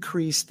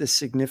decrease the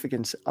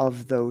significance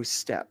of those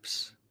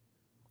steps.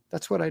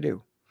 That's what I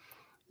do.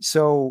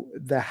 So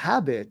the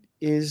habit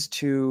is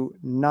to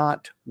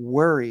not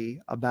worry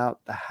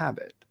about the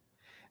habit.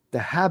 The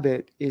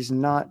habit is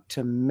not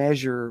to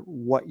measure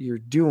what you're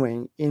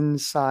doing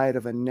inside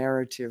of a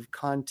narrative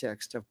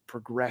context of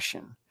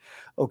progression.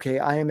 Okay,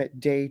 I am at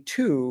day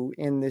 2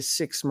 in this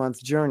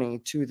 6-month journey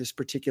to this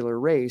particular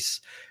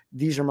race.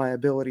 These are my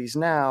abilities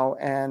now,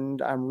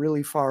 and I'm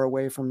really far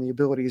away from the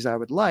abilities I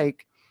would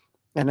like.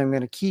 And I'm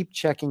going to keep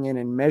checking in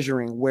and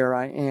measuring where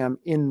I am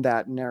in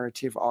that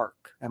narrative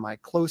arc. Am I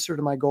closer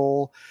to my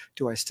goal?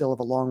 Do I still have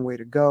a long way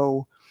to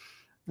go?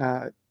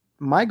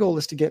 My goal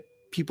is to get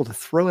people to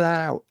throw that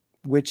out,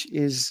 which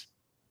is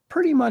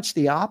pretty much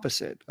the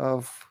opposite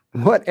of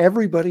what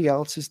everybody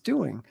else is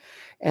doing.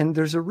 And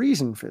there's a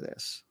reason for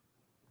this.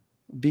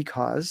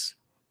 Because,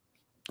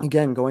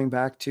 again, going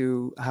back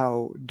to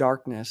how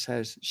darkness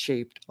has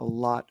shaped a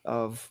lot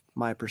of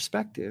my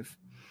perspective,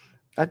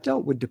 I've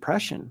dealt with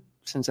depression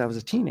since I was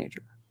a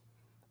teenager.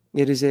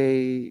 It is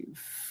a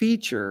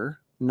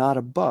feature, not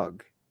a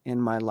bug in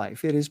my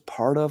life. It is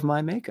part of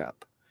my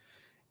makeup.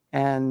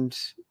 And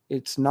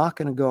it's not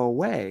going to go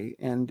away.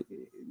 And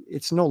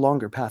it's no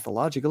longer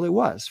pathological. It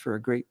was for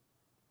a great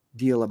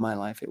deal of my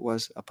life. It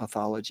was a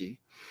pathology.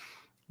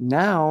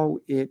 Now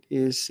it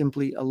is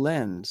simply a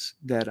lens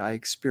that I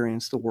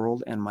experience the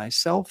world and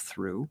myself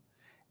through,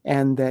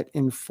 and that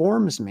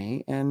informs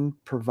me and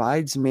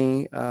provides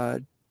me a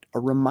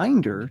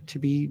reminder to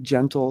be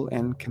gentle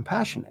and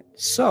compassionate.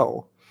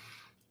 So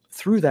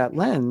through that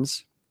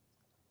lens,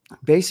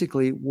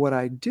 basically what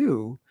I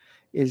do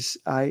is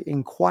I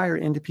inquire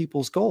into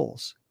people's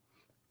goals.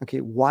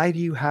 Okay, why do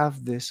you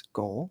have this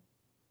goal?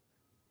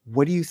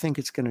 What do you think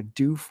it's going to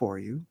do for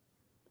you?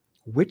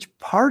 Which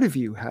part of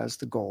you has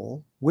the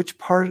goal? Which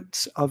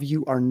parts of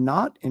you are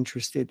not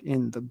interested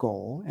in the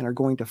goal and are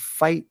going to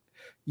fight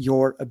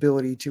your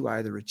ability to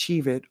either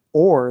achieve it,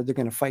 or they're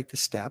going to fight the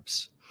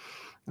steps?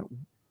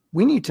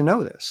 We need to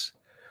know this.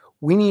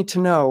 We need to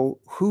know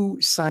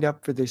who signed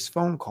up for this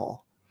phone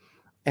call.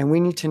 And we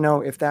need to know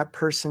if that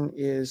person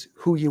is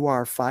who you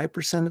are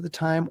 5% of the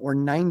time or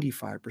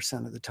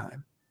 95% of the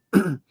time.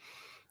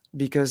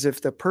 Because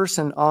if the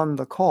person on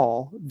the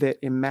call that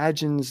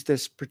imagines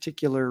this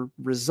particular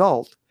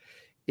result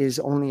is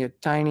only a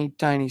tiny,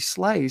 tiny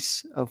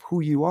slice of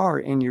who you are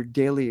in your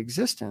daily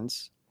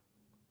existence,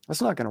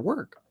 that's not going to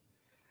work.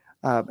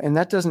 And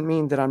that doesn't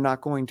mean that I'm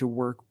not going to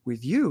work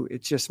with you.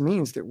 It just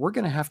means that we're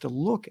going to have to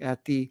look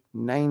at the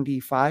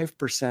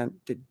 95%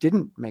 that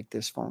didn't make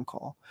this phone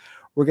call.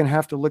 We're going to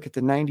have to look at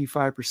the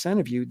 95%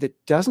 of you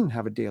that doesn't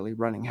have a daily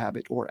running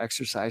habit or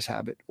exercise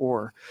habit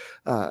or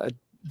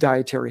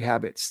dietary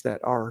habits that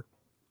are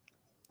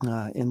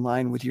in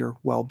line with your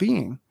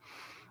well-being.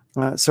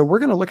 So we're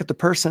going to look at the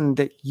person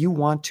that you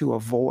want to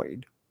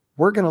avoid.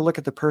 We're going to look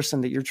at the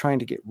person that you're trying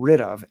to get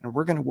rid of, and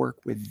we're going to work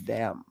with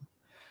them.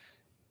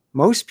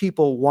 Most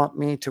people want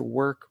me to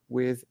work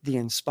with the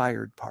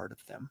inspired part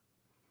of them.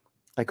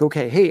 Like,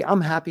 okay, hey, I'm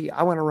happy.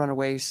 I want to run a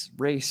race.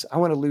 I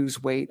want to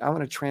lose weight. I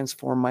want to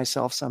transform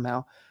myself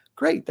somehow.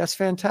 Great. That's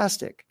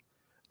fantastic.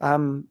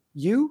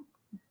 You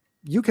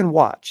can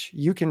watch.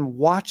 You can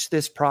watch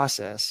this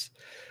process,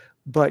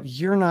 but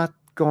you're not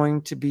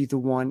going to be the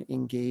one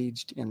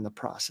engaged in the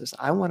process.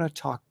 I want to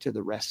talk to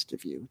the rest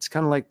of you. It's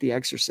kind of like The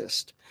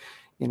Exorcist.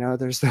 You know,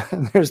 there's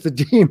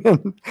the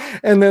demon,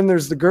 and then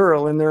there's the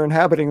girl, and they're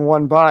inhabiting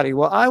one body.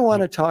 Well, I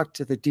want to talk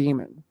to the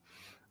demon.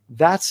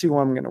 That's who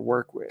I'm going to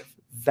work with.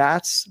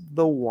 That's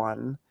the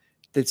one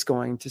that's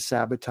going to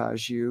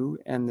sabotage you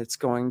and that's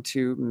going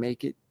to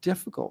make it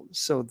difficult.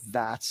 So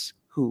that's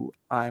who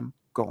I'm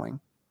going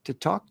to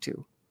talk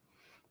to.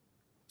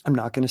 I'm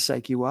not going to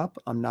psych you up.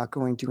 I'm not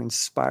going to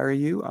inspire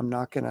you. I'm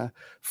not going to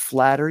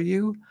flatter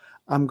you.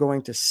 I'm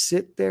going to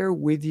sit there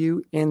with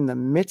you in the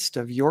midst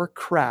of your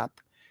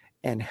crap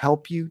and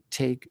help you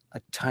take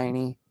a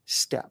tiny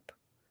step.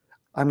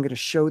 I'm going to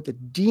show the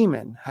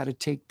demon how to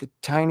take the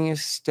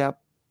tiniest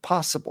step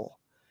possible.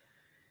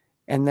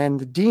 And then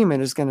the demon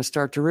is going to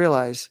start to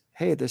realize,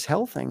 hey, this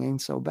hell thing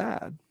ain't so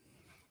bad.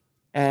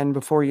 And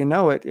before you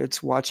know it,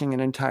 it's watching an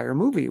entire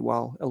movie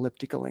while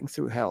ellipticaling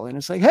through hell. And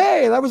it's like,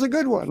 hey, that was a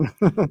good one.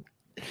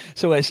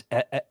 So as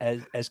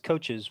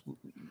coaches,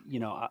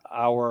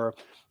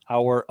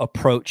 our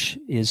approach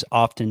is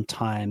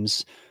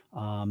oftentimes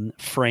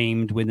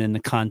framed within the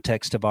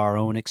context of our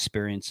own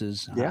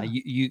experiences. Yeah.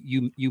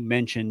 You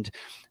mentioned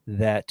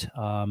that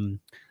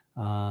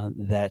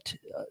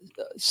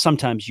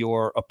sometimes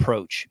your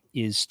approach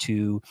is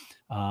to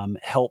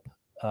help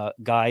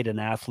guide an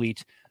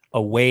athlete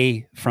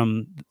away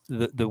from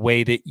the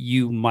way that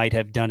you might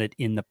have done it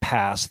in the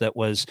past. That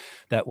was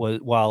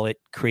while it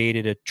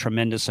created a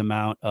tremendous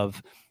amount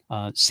of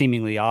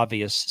seemingly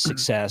obvious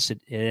success,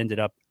 it ended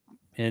up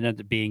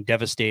being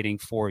devastating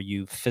for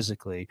you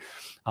physically.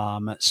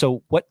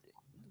 So what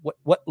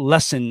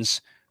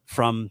lessons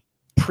from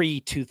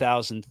pre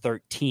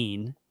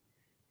 2013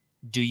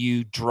 do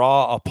you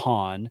draw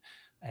upon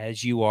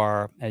as you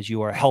are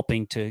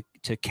helping to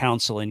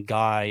counsel and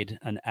guide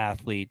an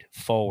athlete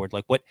forward?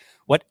 Like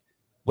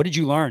what did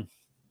you learn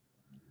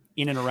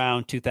in and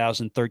around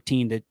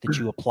 2013 that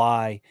you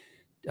apply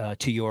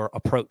to your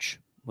approach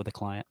with a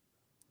client?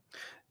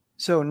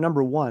 So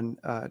number one,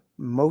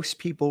 most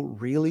people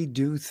really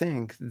do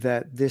think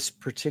that this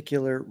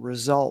particular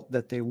result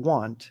that they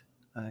want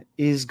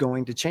is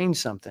going to change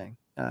something.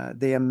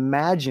 They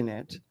imagine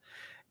it,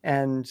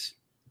 and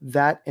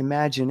that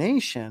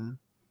imagination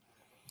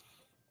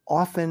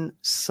often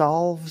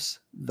solves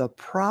the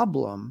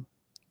problem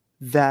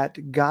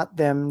that got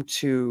them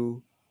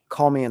to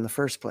call me in the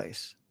first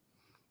place.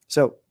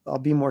 So I'll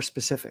be more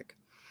specific.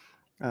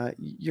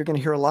 You're going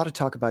to hear a lot of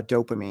talk about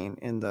dopamine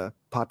in the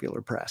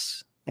popular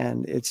press,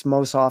 and it's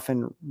most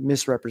often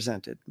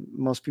misrepresented.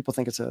 Most people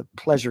think it's a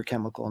pleasure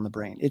chemical in the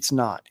brain. It's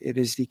not. It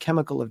is the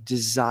chemical of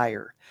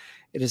desire.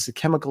 It is the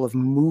chemical of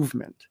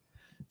movement.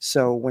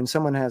 So when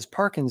someone has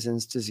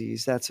Parkinson's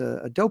disease, that's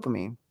a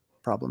dopamine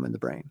problem in the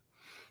brain.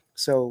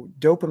 So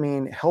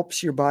dopamine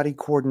helps your body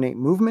coordinate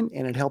movement,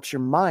 and it helps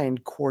your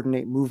mind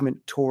coordinate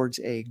movement towards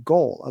a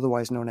goal,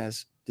 otherwise known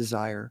as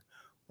desire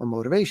or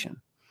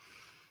motivation.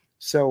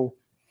 So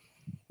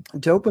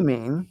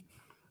dopamine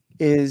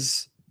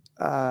is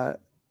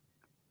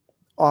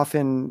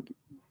often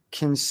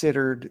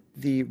considered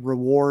the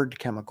reward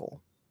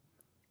chemical.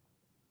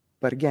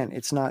 But again,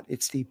 it's not.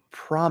 It's the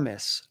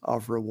promise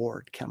of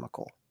reward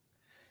chemical.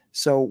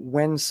 So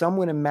when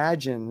someone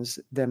imagines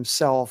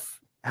themselves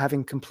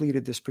having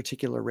completed this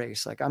particular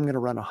race, like I'm going to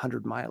run a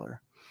 100-miler,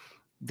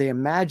 they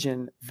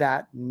imagine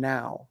that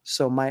now.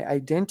 So my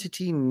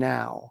identity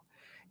now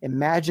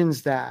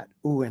imagines that.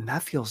 Ooh, and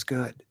that feels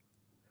good.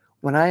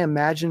 When I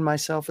imagine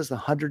myself as the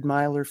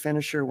 100-miler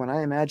finisher, when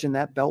I imagine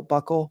that belt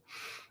buckle,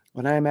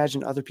 when I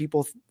imagine other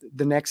people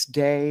the next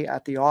day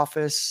at the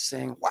office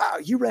saying, wow,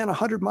 you ran a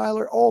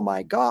 100-miler. Oh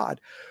my God.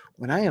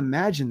 When I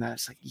imagine that,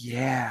 it's like,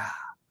 yeah,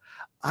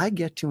 I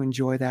get to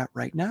enjoy that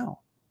right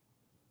now.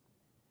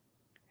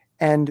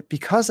 And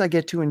because I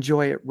get to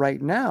enjoy it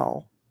right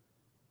now,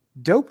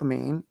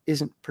 dopamine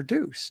isn't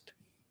produced.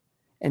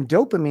 And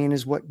dopamine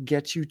is what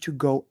gets you to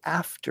go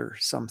after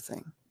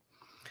something.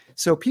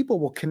 So people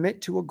will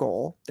commit to a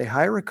goal, they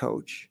hire a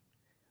coach,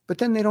 but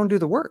then they don't do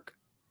the work.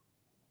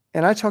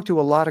 And I talk to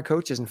a lot of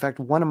coaches. In fact,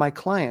 one of my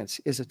clients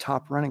is a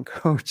top running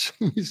coach.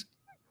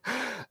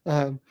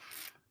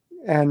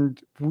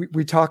 And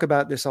we talk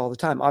about this all the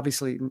time.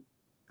 Obviously,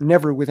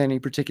 never with any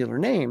particular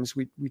names.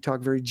 We talk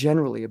very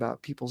generally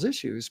about people's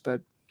issues, but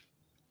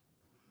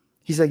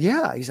he's like,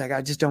 yeah, he's like,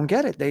 I just don't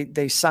get it.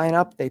 They sign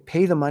up, they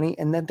pay the money,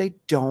 and then they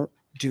don't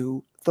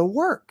do the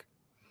work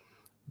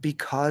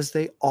because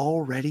they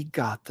already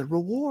got the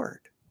reward.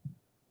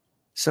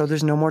 So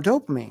there's no more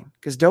dopamine,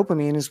 because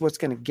dopamine is what's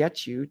going to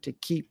get you to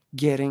keep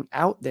getting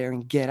out there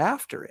and get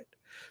after it,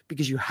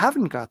 because you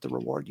haven't got the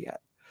reward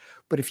yet.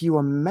 But if you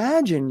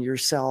imagine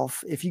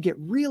yourself, if you get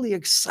really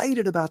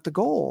excited about the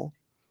goal,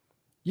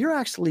 you're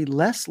actually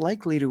less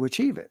likely to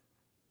achieve it.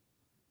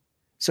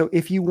 So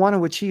if you want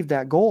to achieve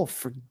that goal,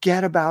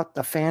 forget about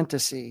the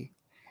fantasy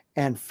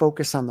and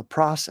focus on the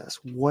process.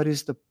 What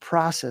is the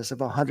process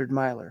of a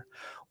 100-miler?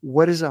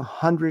 What does a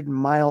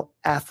 100-mile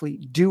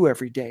athlete do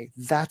every day?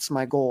 That's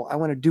my goal. I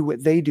want to do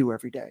what they do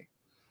every day.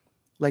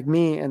 Like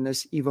me and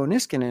this Ivo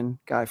Niskanen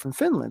guy from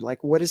Finland.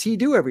 Like, what does he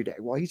do every day?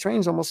 Well, he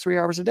trains almost 3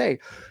 hours a day.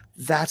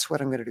 That's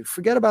what I'm going to do.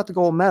 Forget about the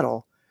gold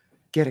medal.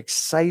 Get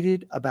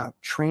excited about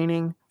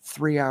training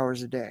 3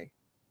 hours a day.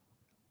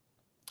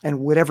 And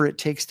whatever it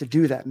takes to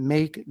do that,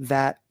 make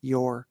that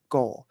your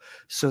goal,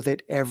 so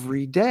that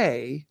every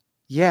day,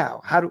 yeah,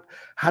 how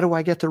do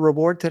I get the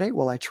reward today?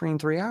 Well, I train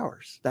 3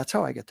 hours. That's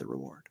how I get the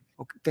reward.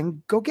 Okay,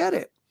 then go get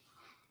it.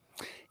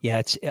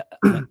 Yeah,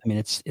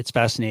 it's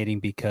fascinating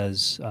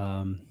because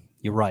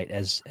you're right.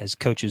 As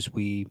coaches,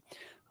 we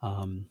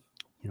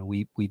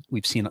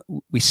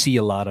see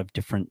a lot of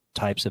different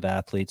types of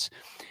athletes,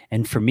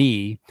 and for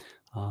me,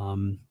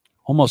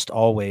 almost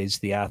always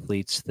the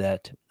athletes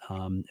that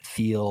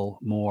feel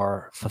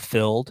more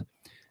fulfilled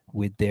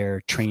with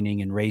their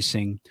training and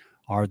racing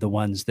are the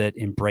ones that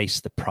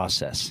embrace the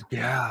process.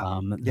 Yeah.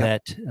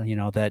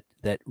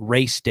 That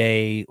race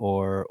day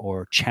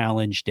or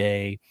challenge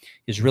day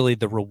is really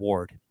the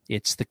reward.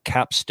 It's the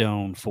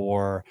capstone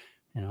for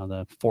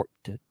the 4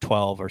 to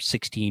 12 or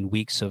 16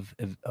 weeks of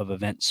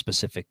event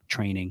specific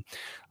training.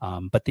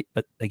 But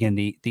again,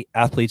 the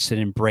athletes that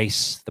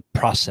embrace the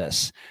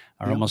process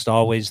are almost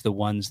always the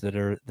ones that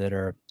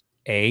are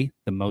A,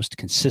 the most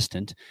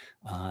consistent,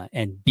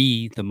 and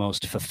B, the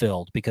most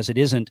fulfilled, because it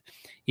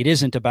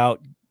isn't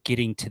about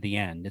getting to the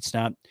end.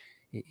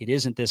 It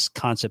isn't this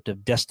concept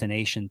of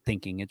destination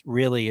thinking. It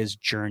really is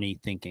journey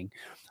thinking.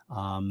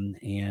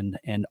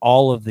 And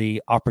all of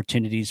the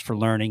opportunities for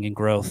learning and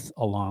growth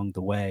along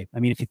the way. I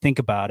mean, if you think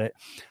about it,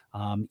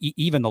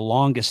 even the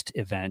longest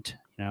event,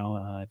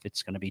 if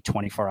it's going to be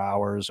 24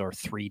 hours or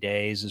 3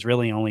 days, is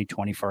really only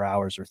 24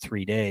 hours or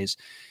 3 days.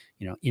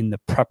 In the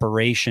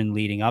preparation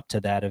leading up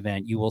to that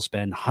event, you will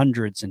spend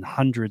hundreds and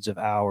hundreds of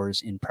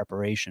hours in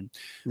preparation,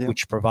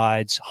 which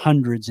provides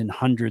hundreds and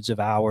hundreds of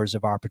hours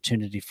of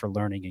opportunity for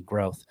learning and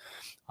growth.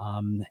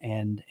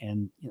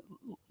 And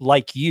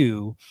like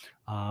you,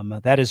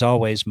 that is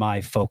always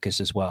my focus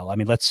as well. I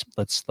mean, let's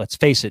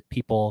face it.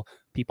 People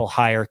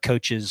hire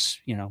coaches,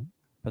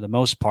 for the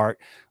most part,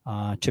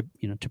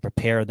 to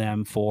prepare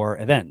them for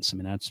events. I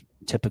mean, that's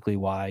typically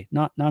why,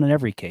 not in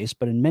every case,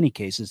 but in many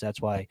cases, that's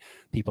why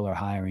people are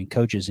hiring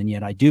coaches. And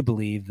yet I do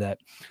believe that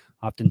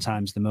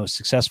oftentimes the most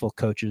successful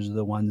coaches are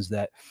the ones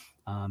that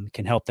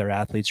can help their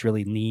athletes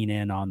really lean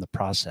in on the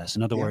process.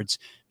 In other words,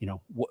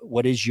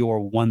 what is your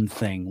one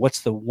thing?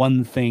 What's the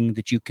one thing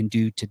that you can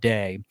do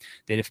today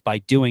that if by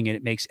doing it,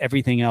 it makes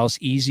everything else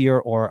easier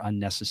or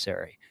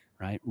unnecessary,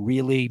 right?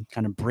 Really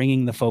kind of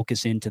bringing the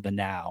focus into the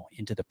now,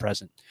 into the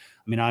present.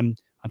 I mean, I'm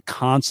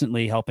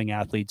constantly helping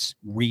athletes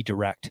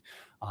redirect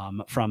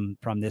from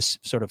this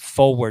sort of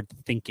forward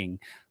thinking.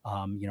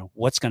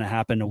 What's going to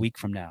happen a week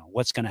from now?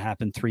 What's going to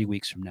happen 3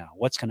 weeks from now?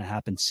 What's going to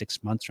happen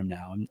 6 months from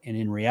now? And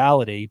in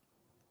reality,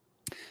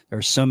 there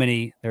are so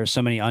many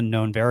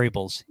unknown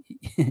variables,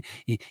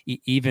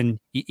 even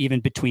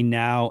between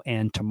now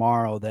and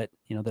tomorrow, that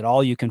that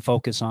all you can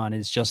focus on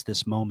is just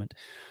this moment.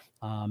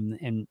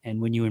 And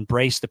when you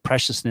embrace the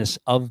preciousness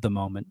of the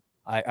moment,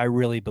 I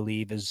really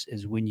believe is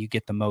when you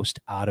get the most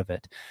out of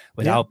it,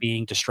 without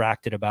being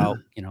distracted about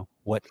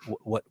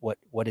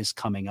what is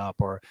coming up,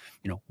 or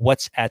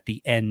what's at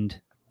the end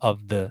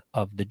of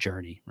the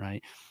journey,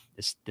 right?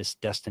 This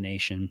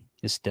destination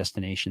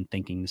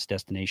thinking, this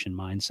destination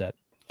mindset.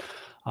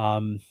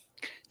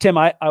 Tim,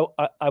 I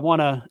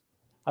want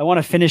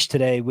to finish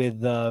today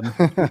with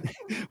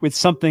with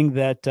something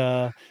that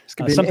it's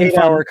gonna be an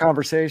 8-hour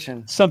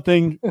conversation.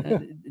 Something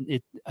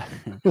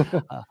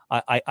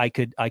I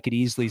could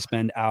easily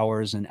spend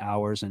hours and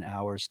hours and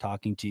hours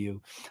talking to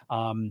you.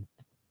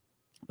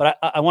 But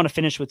I want to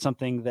finish with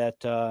something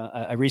that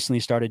I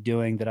recently started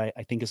doing that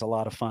I think is a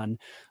lot of fun,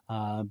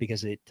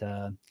 because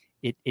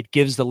it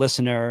gives the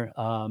listener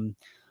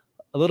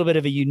a little bit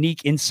of a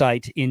unique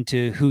insight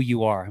into who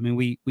you are. I mean,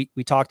 we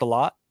talked a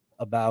lot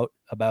about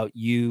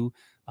you,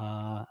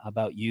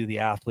 the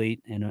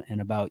athlete,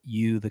 and about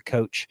you, the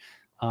coach.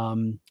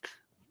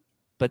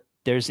 But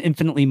there's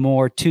infinitely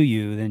more to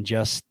you than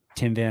just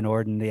Tim Van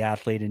Orden, the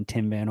athlete, and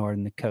Tim Van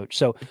Orden, the coach.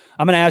 So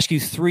I'm going to ask you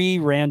 3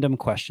 random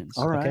questions.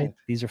 All right. Okay?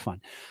 These are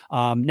fun.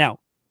 Now,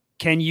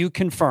 can you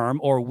confirm,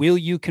 or will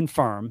you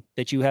confirm,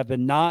 that you have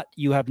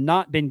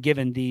not been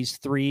given these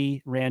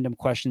 3 random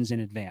questions in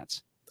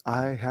advance?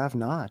 I have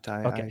not.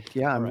 Okay.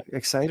 I'm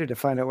excited to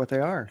find out what they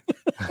are.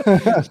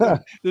 So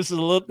this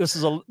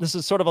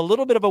is sort of a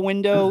little bit of a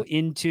window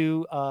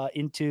into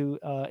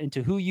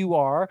who you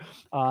are,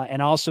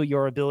 and also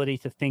your ability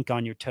to think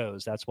on your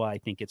toes. That's why I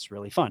think it's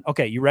really fun.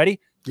 Okay, you ready?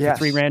 Yes.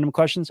 3 random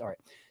questions. All right.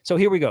 So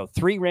here we go.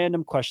 3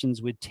 random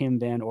questions with Tim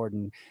Van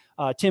Orden.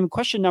 Tim,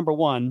 question number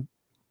 1: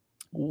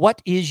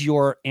 what is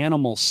your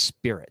animal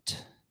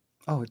spirit?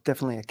 Oh, it's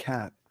definitely a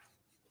cat.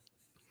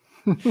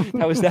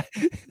 How is that?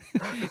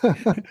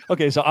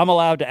 Okay, so I'm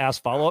allowed to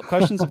ask follow-up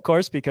questions, of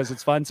course, because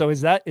it's fun. So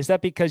is that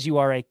because you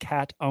are a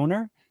cat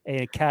owner,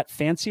 a cat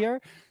fancier?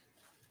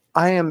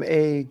 I am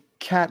a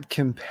cat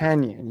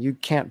companion. You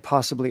can't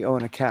possibly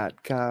own a cat.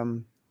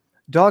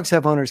 Dogs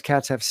have owners,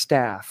 cats have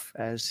staff,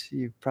 as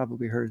you've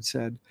probably heard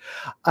said.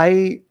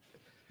 A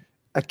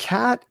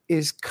cat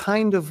is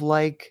kind of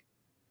like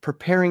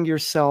preparing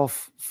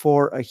yourself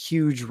for a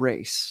huge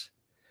race.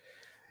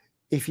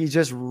 If you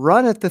just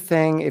run at the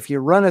thing, if you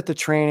run at the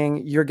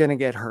training, you're going to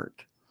get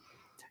hurt.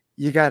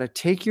 You got to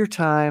take your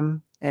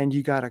time, and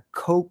you got to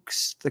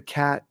coax the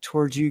cat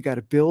towards you. You got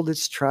to build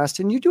its trust.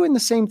 And you're doing the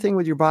same thing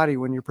with your body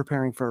when you're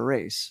preparing for a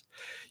race.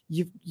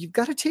 You've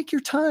got to take your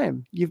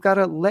time. You've got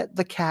to let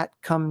the cat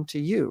come to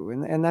you.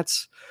 And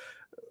that's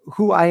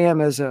who I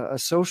am as a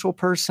social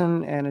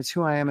person, and it's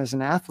who I am as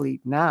an athlete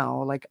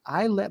now. Like,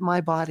 I let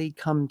my body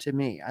come to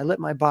me. I let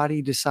my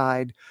body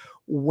decide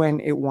when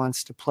it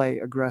wants to play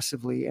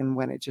aggressively and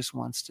when it just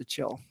wants to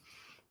chill.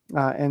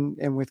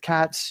 And with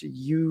cats,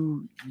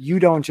 you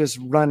don't just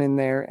run in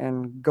there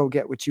and go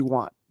get what you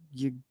want.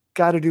 You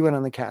got to do it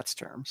on the cat's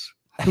terms.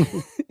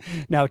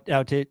 now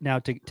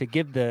to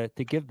give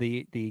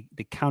the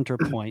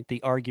counterpoint,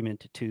 the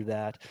argument to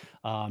that,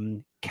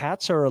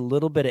 cats are a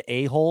little bit of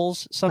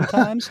a-holes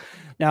sometimes.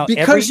 Now,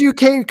 because you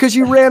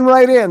ran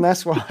right in.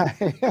 That's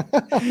why.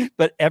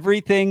 But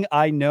everything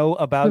I know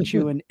about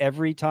you, and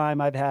every time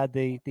I've had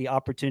the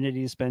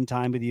opportunity to spend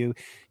time with you,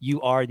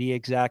 you are the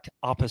exact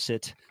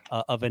opposite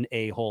of an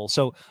a-hole.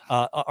 So,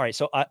 all right.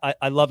 So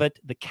I love it.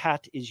 The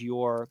cat is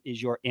your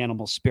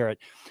animal spirit.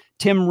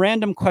 Tim,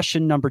 random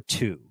question number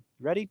 2.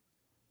 Ready?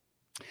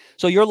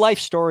 So your life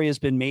story has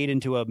been made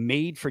into a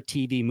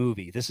made-for-TV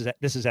movie. This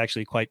is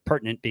actually quite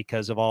pertinent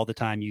because of all the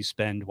time you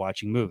spend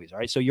watching movies. All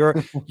right. So your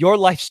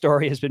life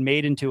story has been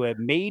made into a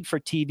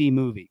made-for-TV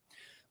movie.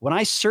 When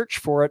I search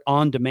for it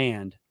on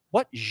demand,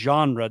 what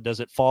genre does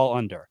it fall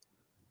under?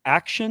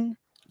 Action,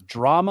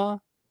 drama,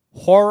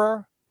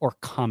 horror, or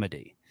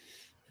comedy?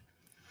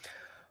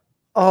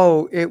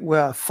 Oh,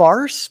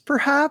 farce,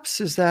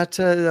 perhaps? Is that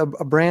a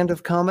brand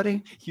of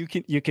comedy? You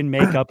can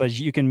make up a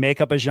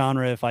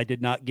genre if I did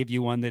not give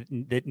you one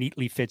that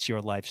neatly fits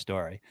your life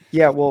story.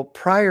 Yeah, well,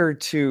 prior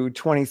to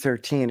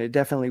 2013, it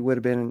definitely would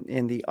have been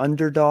in the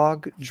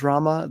underdog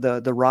drama,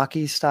 the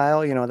Rocky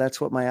style. That's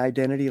what my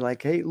identity.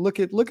 Like, hey, look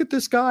at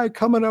this guy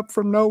coming up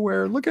from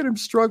nowhere. Look at him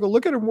struggle.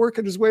 Look at him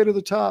working his way to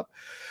the top.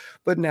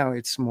 But now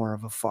it's more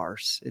of a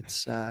farce.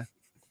 It's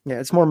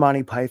it's more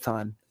Monty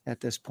Python at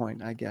this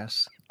point, I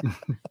guess.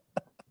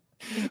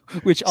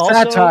 Which also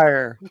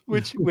satire,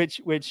 which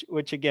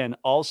again,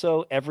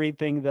 also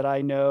everything that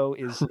I know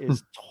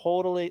is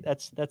totally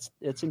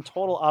it's in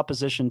total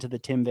opposition to the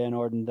Tim Van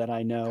Orden that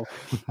I know.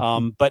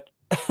 But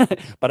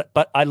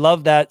I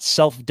love that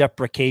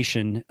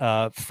self-deprecation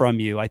from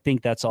you. I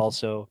think that's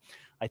also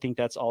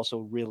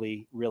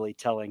really, really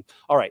telling.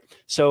 All right.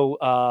 So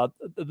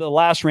the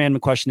last random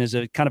question is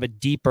a kind of a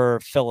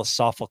deeper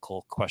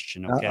philosophical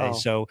question. Okay.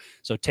 Uh-oh.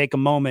 So take a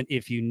moment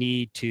if you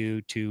need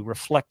to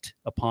reflect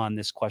upon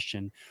this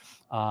question,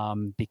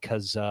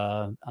 because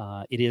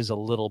it is a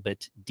little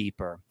bit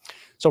deeper.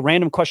 So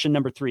random question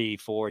number 3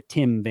 for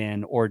Tim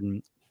Van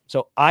Orden.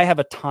 So I have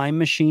a time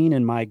machine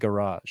in my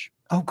garage.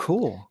 Oh,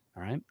 cool.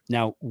 All right.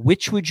 Now,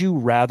 which would you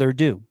rather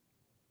do?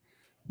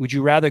 Would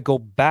you rather go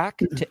back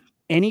to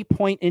any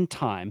point in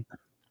time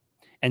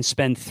and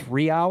spend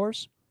 3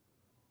 hours,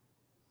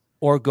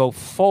 or go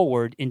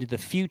forward into the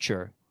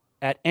future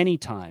at any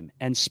time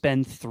and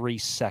spend 3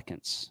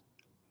 seconds?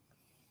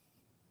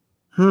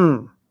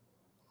 3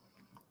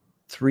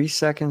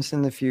 seconds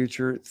in the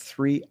future,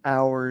 3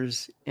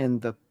 hours in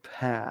the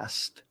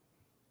past.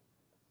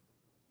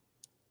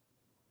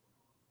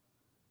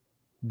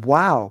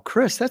 Wow,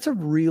 Chris, that's a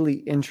really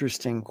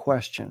interesting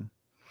question.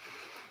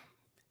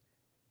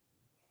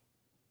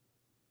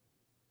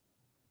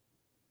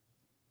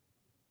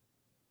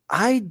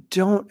 I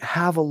don't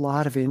have a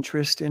lot of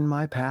interest in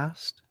my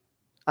past.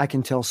 I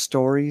can tell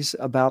stories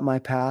about my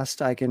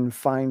past. I can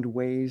find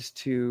ways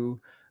to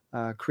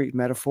create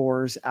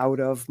metaphors out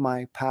of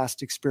my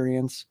past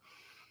experience.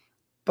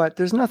 But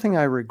there's nothing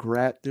I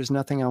regret. There's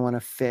nothing I want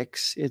to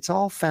fix. It's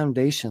all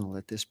foundational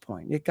at this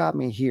point. It got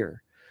me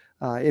here.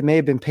 It may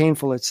have been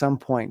painful at some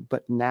point,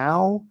 but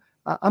now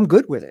I'm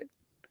good with it.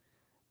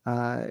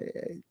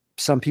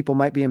 Some people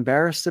might be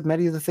embarrassed of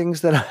many of the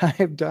things that I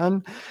have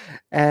done,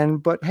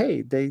 but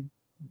hey,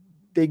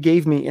 they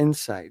gave me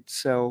insight.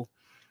 So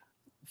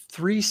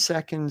 3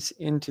 seconds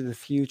into the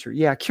future,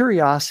 yeah,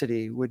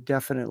 curiosity would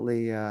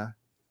definitely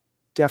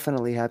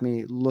have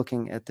me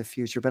looking at the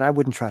future, but I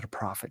wouldn't try to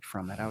profit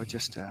from it. I would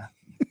just.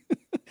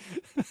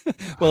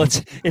 Well,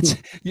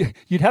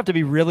 you'd have to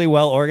be really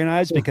well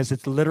organized, because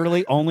it's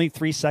literally only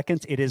 3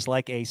 seconds. It is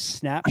like a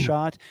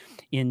snapshot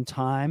in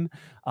time.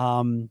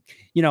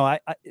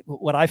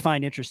 What I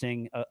find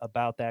interesting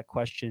about that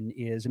question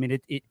is, I mean,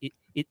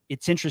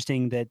 it's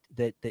interesting that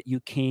you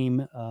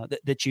came,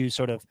 that you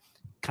sort of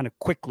kind of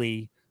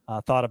quickly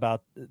thought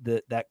about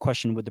that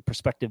question with the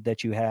perspective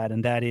that you had,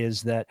 and that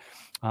is that,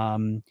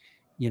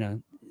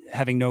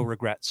 having no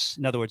regrets.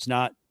 In other words,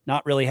 not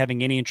really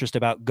having any interest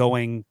about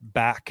going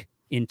back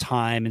in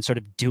time and sort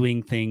of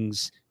doing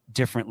things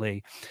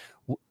differently.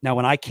 Now,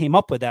 when I came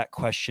up with that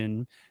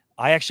question,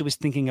 I actually was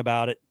thinking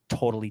about it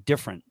totally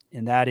different.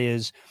 And that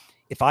is,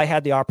 if I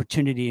had the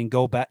opportunity and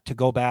go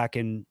back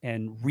and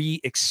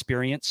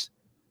re-experience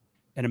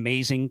an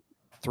amazing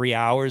 3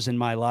 hours in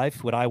my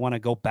life, would I want to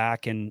go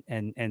back and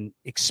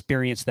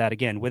experience that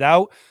again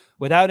without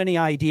any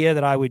idea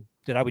that I would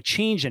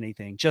change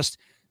anything, just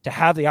to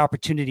have the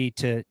opportunity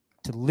to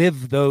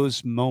live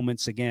those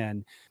moments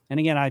again. And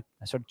again, I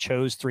sort of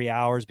chose 3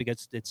 hours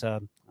because it's a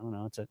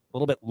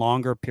little bit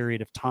longer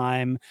period of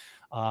time.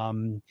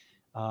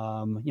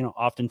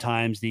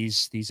 Oftentimes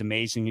these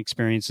amazing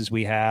experiences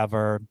we have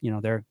are,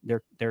 they're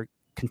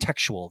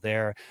contextual.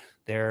 They're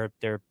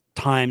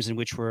times in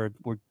which we're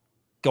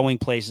going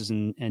places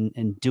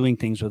and doing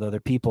things with other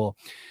people.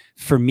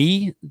 For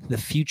me, the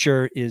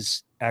future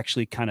is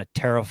actually kind of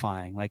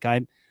terrifying. Like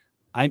I'm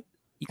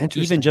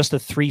even just a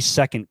 3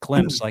 second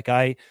glimpse. Like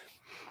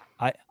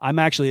I'm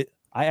actually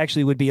I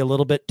actually would be a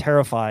little bit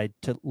terrified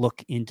to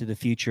look into the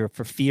future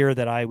for fear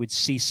that I would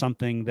see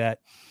something that,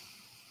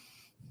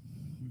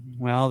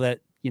 well, that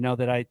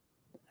I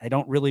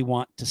don't really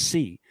want to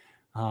see.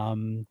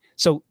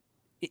 So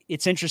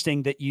it's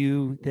interesting that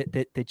you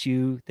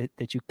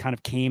kind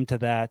of came to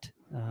that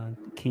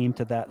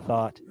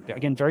thought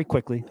again very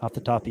quickly off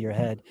the top of your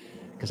head,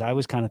 because I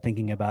was kind of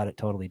thinking about it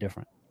totally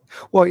different.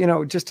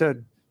 Well, just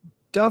to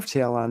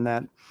dovetail on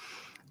that,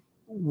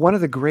 one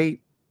of the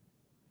great,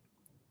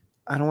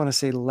 I don't want to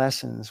say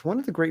lessons, one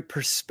of the great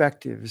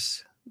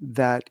perspectives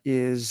that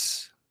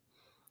is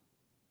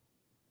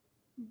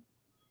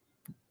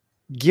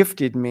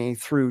gifted me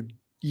through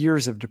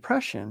years of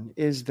depression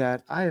is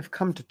that I have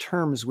come to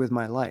terms with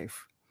my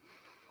life,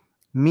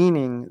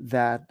 meaning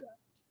that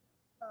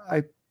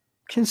I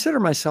consider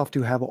myself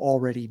to have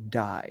already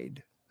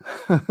died.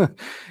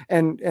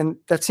 and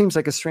that seems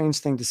like a strange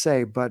thing to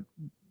say, but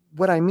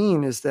what I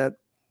mean is that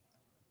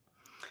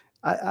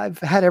I've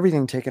had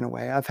everything taken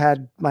away. I've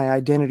had my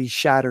identity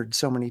shattered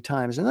so many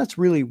times, and that's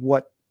really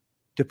what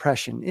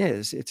depression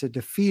is. It's a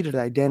defeated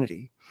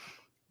identity.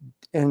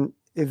 And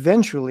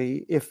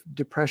eventually, if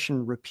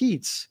depression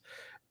repeats,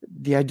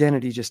 the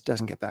identity just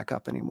doesn't get back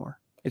up anymore.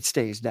 It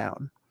stays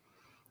down.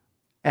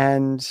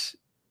 And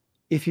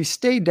if you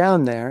stay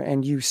down there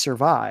and you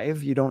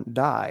survive, you don't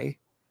die,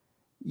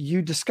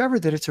 you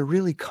discover that it's a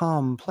really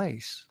calm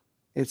place.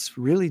 It's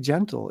really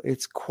gentle.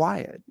 It's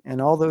quiet.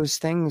 And all those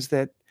things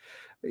that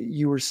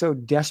you were so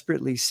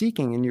desperately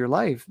seeking in your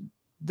life,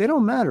 they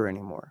don't matter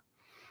anymore.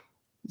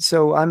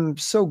 So I'm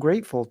so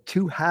grateful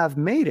to have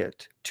made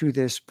it to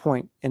this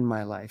point in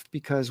my life,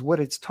 because what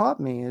it's taught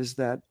me is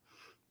that,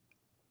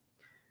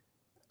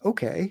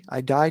 okay,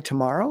 I die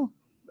tomorrow.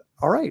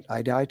 All right,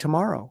 I die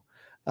tomorrow.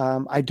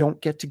 I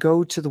don't get to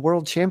go to the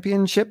world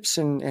championships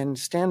and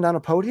stand on a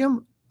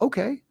podium.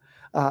 Okay.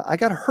 I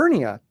got a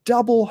hernia,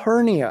 double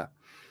hernia,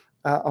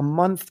 a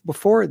month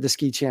before the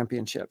ski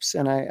championships.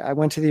 And I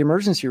went to the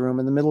emergency room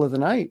in the middle of the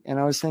night, and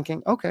I was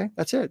thinking, okay,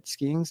 that's it.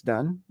 Skiing's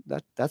done.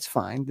 That's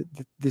fine.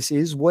 This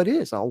is what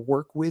is. I'll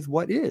work with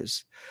what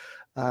is,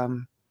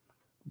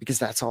 because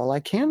that's all I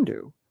can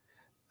do.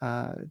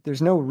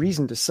 There's no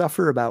reason to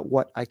suffer about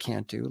what I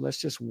can't do. Let's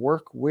just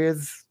work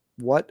with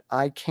what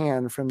I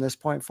can from this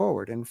point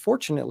forward. And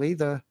fortunately,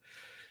 the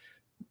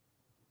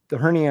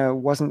hernia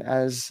wasn't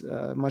as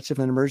much of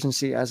an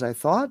emergency as I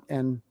thought.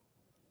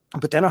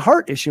 But then a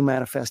heart issue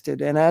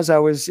manifested. And as I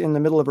was in the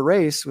middle of a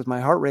race with my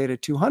heart rate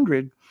at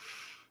 200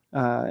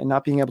 and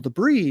not being able to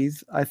breathe,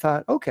 I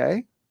thought,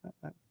 okay,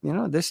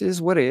 this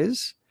is what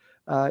is.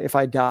 If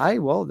I die,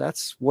 well,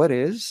 that's what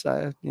is.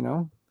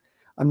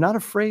 I'm not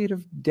afraid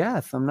of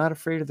death. I'm not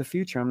afraid of the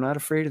future. I'm not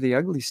afraid of the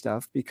ugly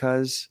stuff,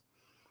 because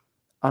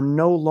I'm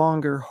no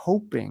longer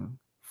hoping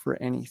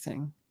for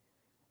anything.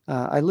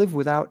 I live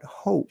without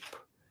hope.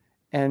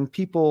 And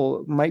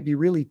people might be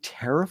really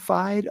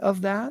terrified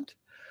of that,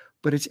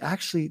 but it's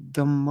actually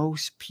the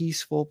most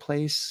peaceful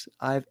place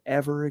I've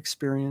ever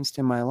experienced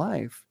in my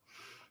life.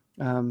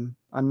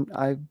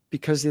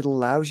 Because it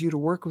allows you to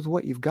work with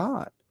what you've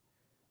got.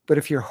 But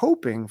if you're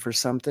hoping for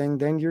something,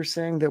 then you're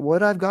saying that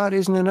what I've got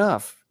isn't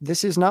enough.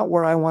 This is not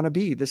where I want to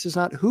be. This is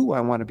not who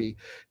I want to be.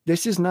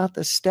 This is not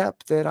the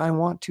step that I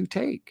want to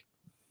take.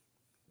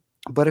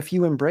 But if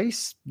you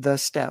embrace the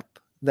step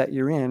that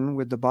you're in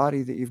with the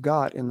body that you've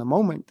got in the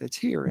moment that's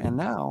here and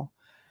now,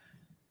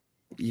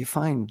 you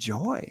find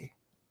joy.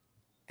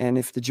 And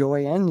if the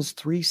joy ends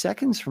 3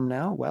 seconds from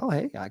now, well,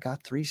 hey, I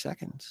got 3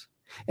 seconds.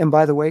 And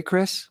by the way,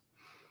 Chris,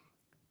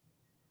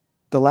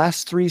 the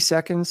last 3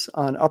 seconds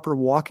on Upper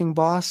Walking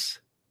Boss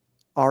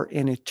are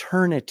an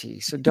eternity.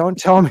 So don't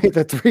tell me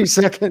that 3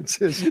 seconds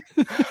is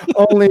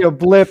only a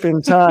blip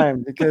in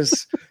time,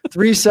 because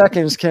 3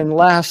 seconds can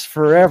last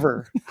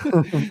forever.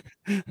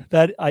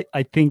 That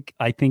I think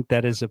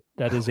that is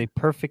a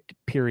perfect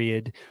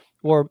period,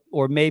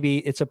 or maybe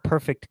it's a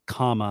perfect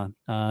comma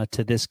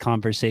to this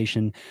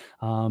conversation,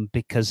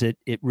 because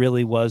it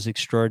really was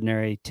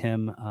extraordinary,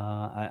 Tim.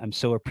 I'm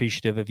so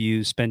appreciative of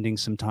you spending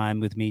some time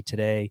with me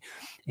today,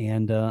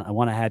 and I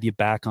want to have you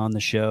back on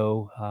the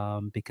show,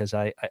 because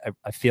I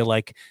feel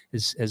like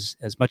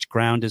as much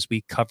ground as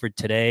we covered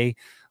today,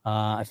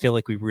 I feel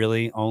like we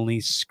really only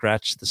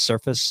scratched the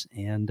surface,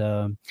 and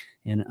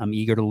I'm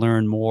eager to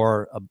learn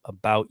more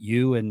about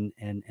you and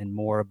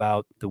more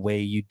about the way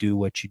you do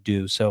what you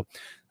do. So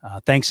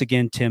thanks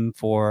again, Tim,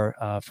 for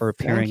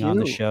appearing on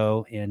the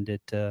show. And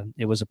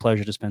it was a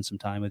pleasure to spend some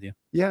time with you.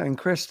 Yeah. And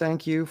Chris,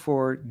 thank you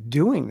for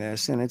doing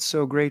this. And it's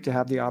so great to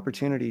have the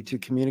opportunity to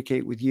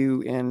communicate with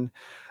you in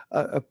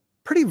a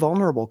pretty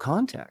vulnerable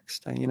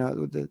context.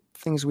 The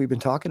things we've been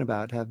talking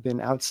about have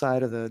been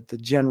outside of the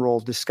general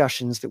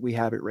discussions that we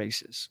have at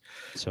races.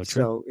 So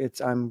true.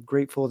 So I'm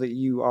grateful that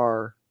you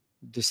are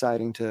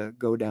deciding to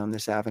go down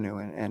this avenue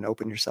and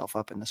open yourself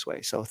up in this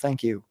way. So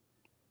thank you.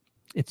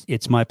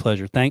 It's my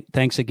pleasure.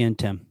 Thanks again,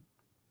 Tim.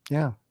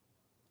 Yeah.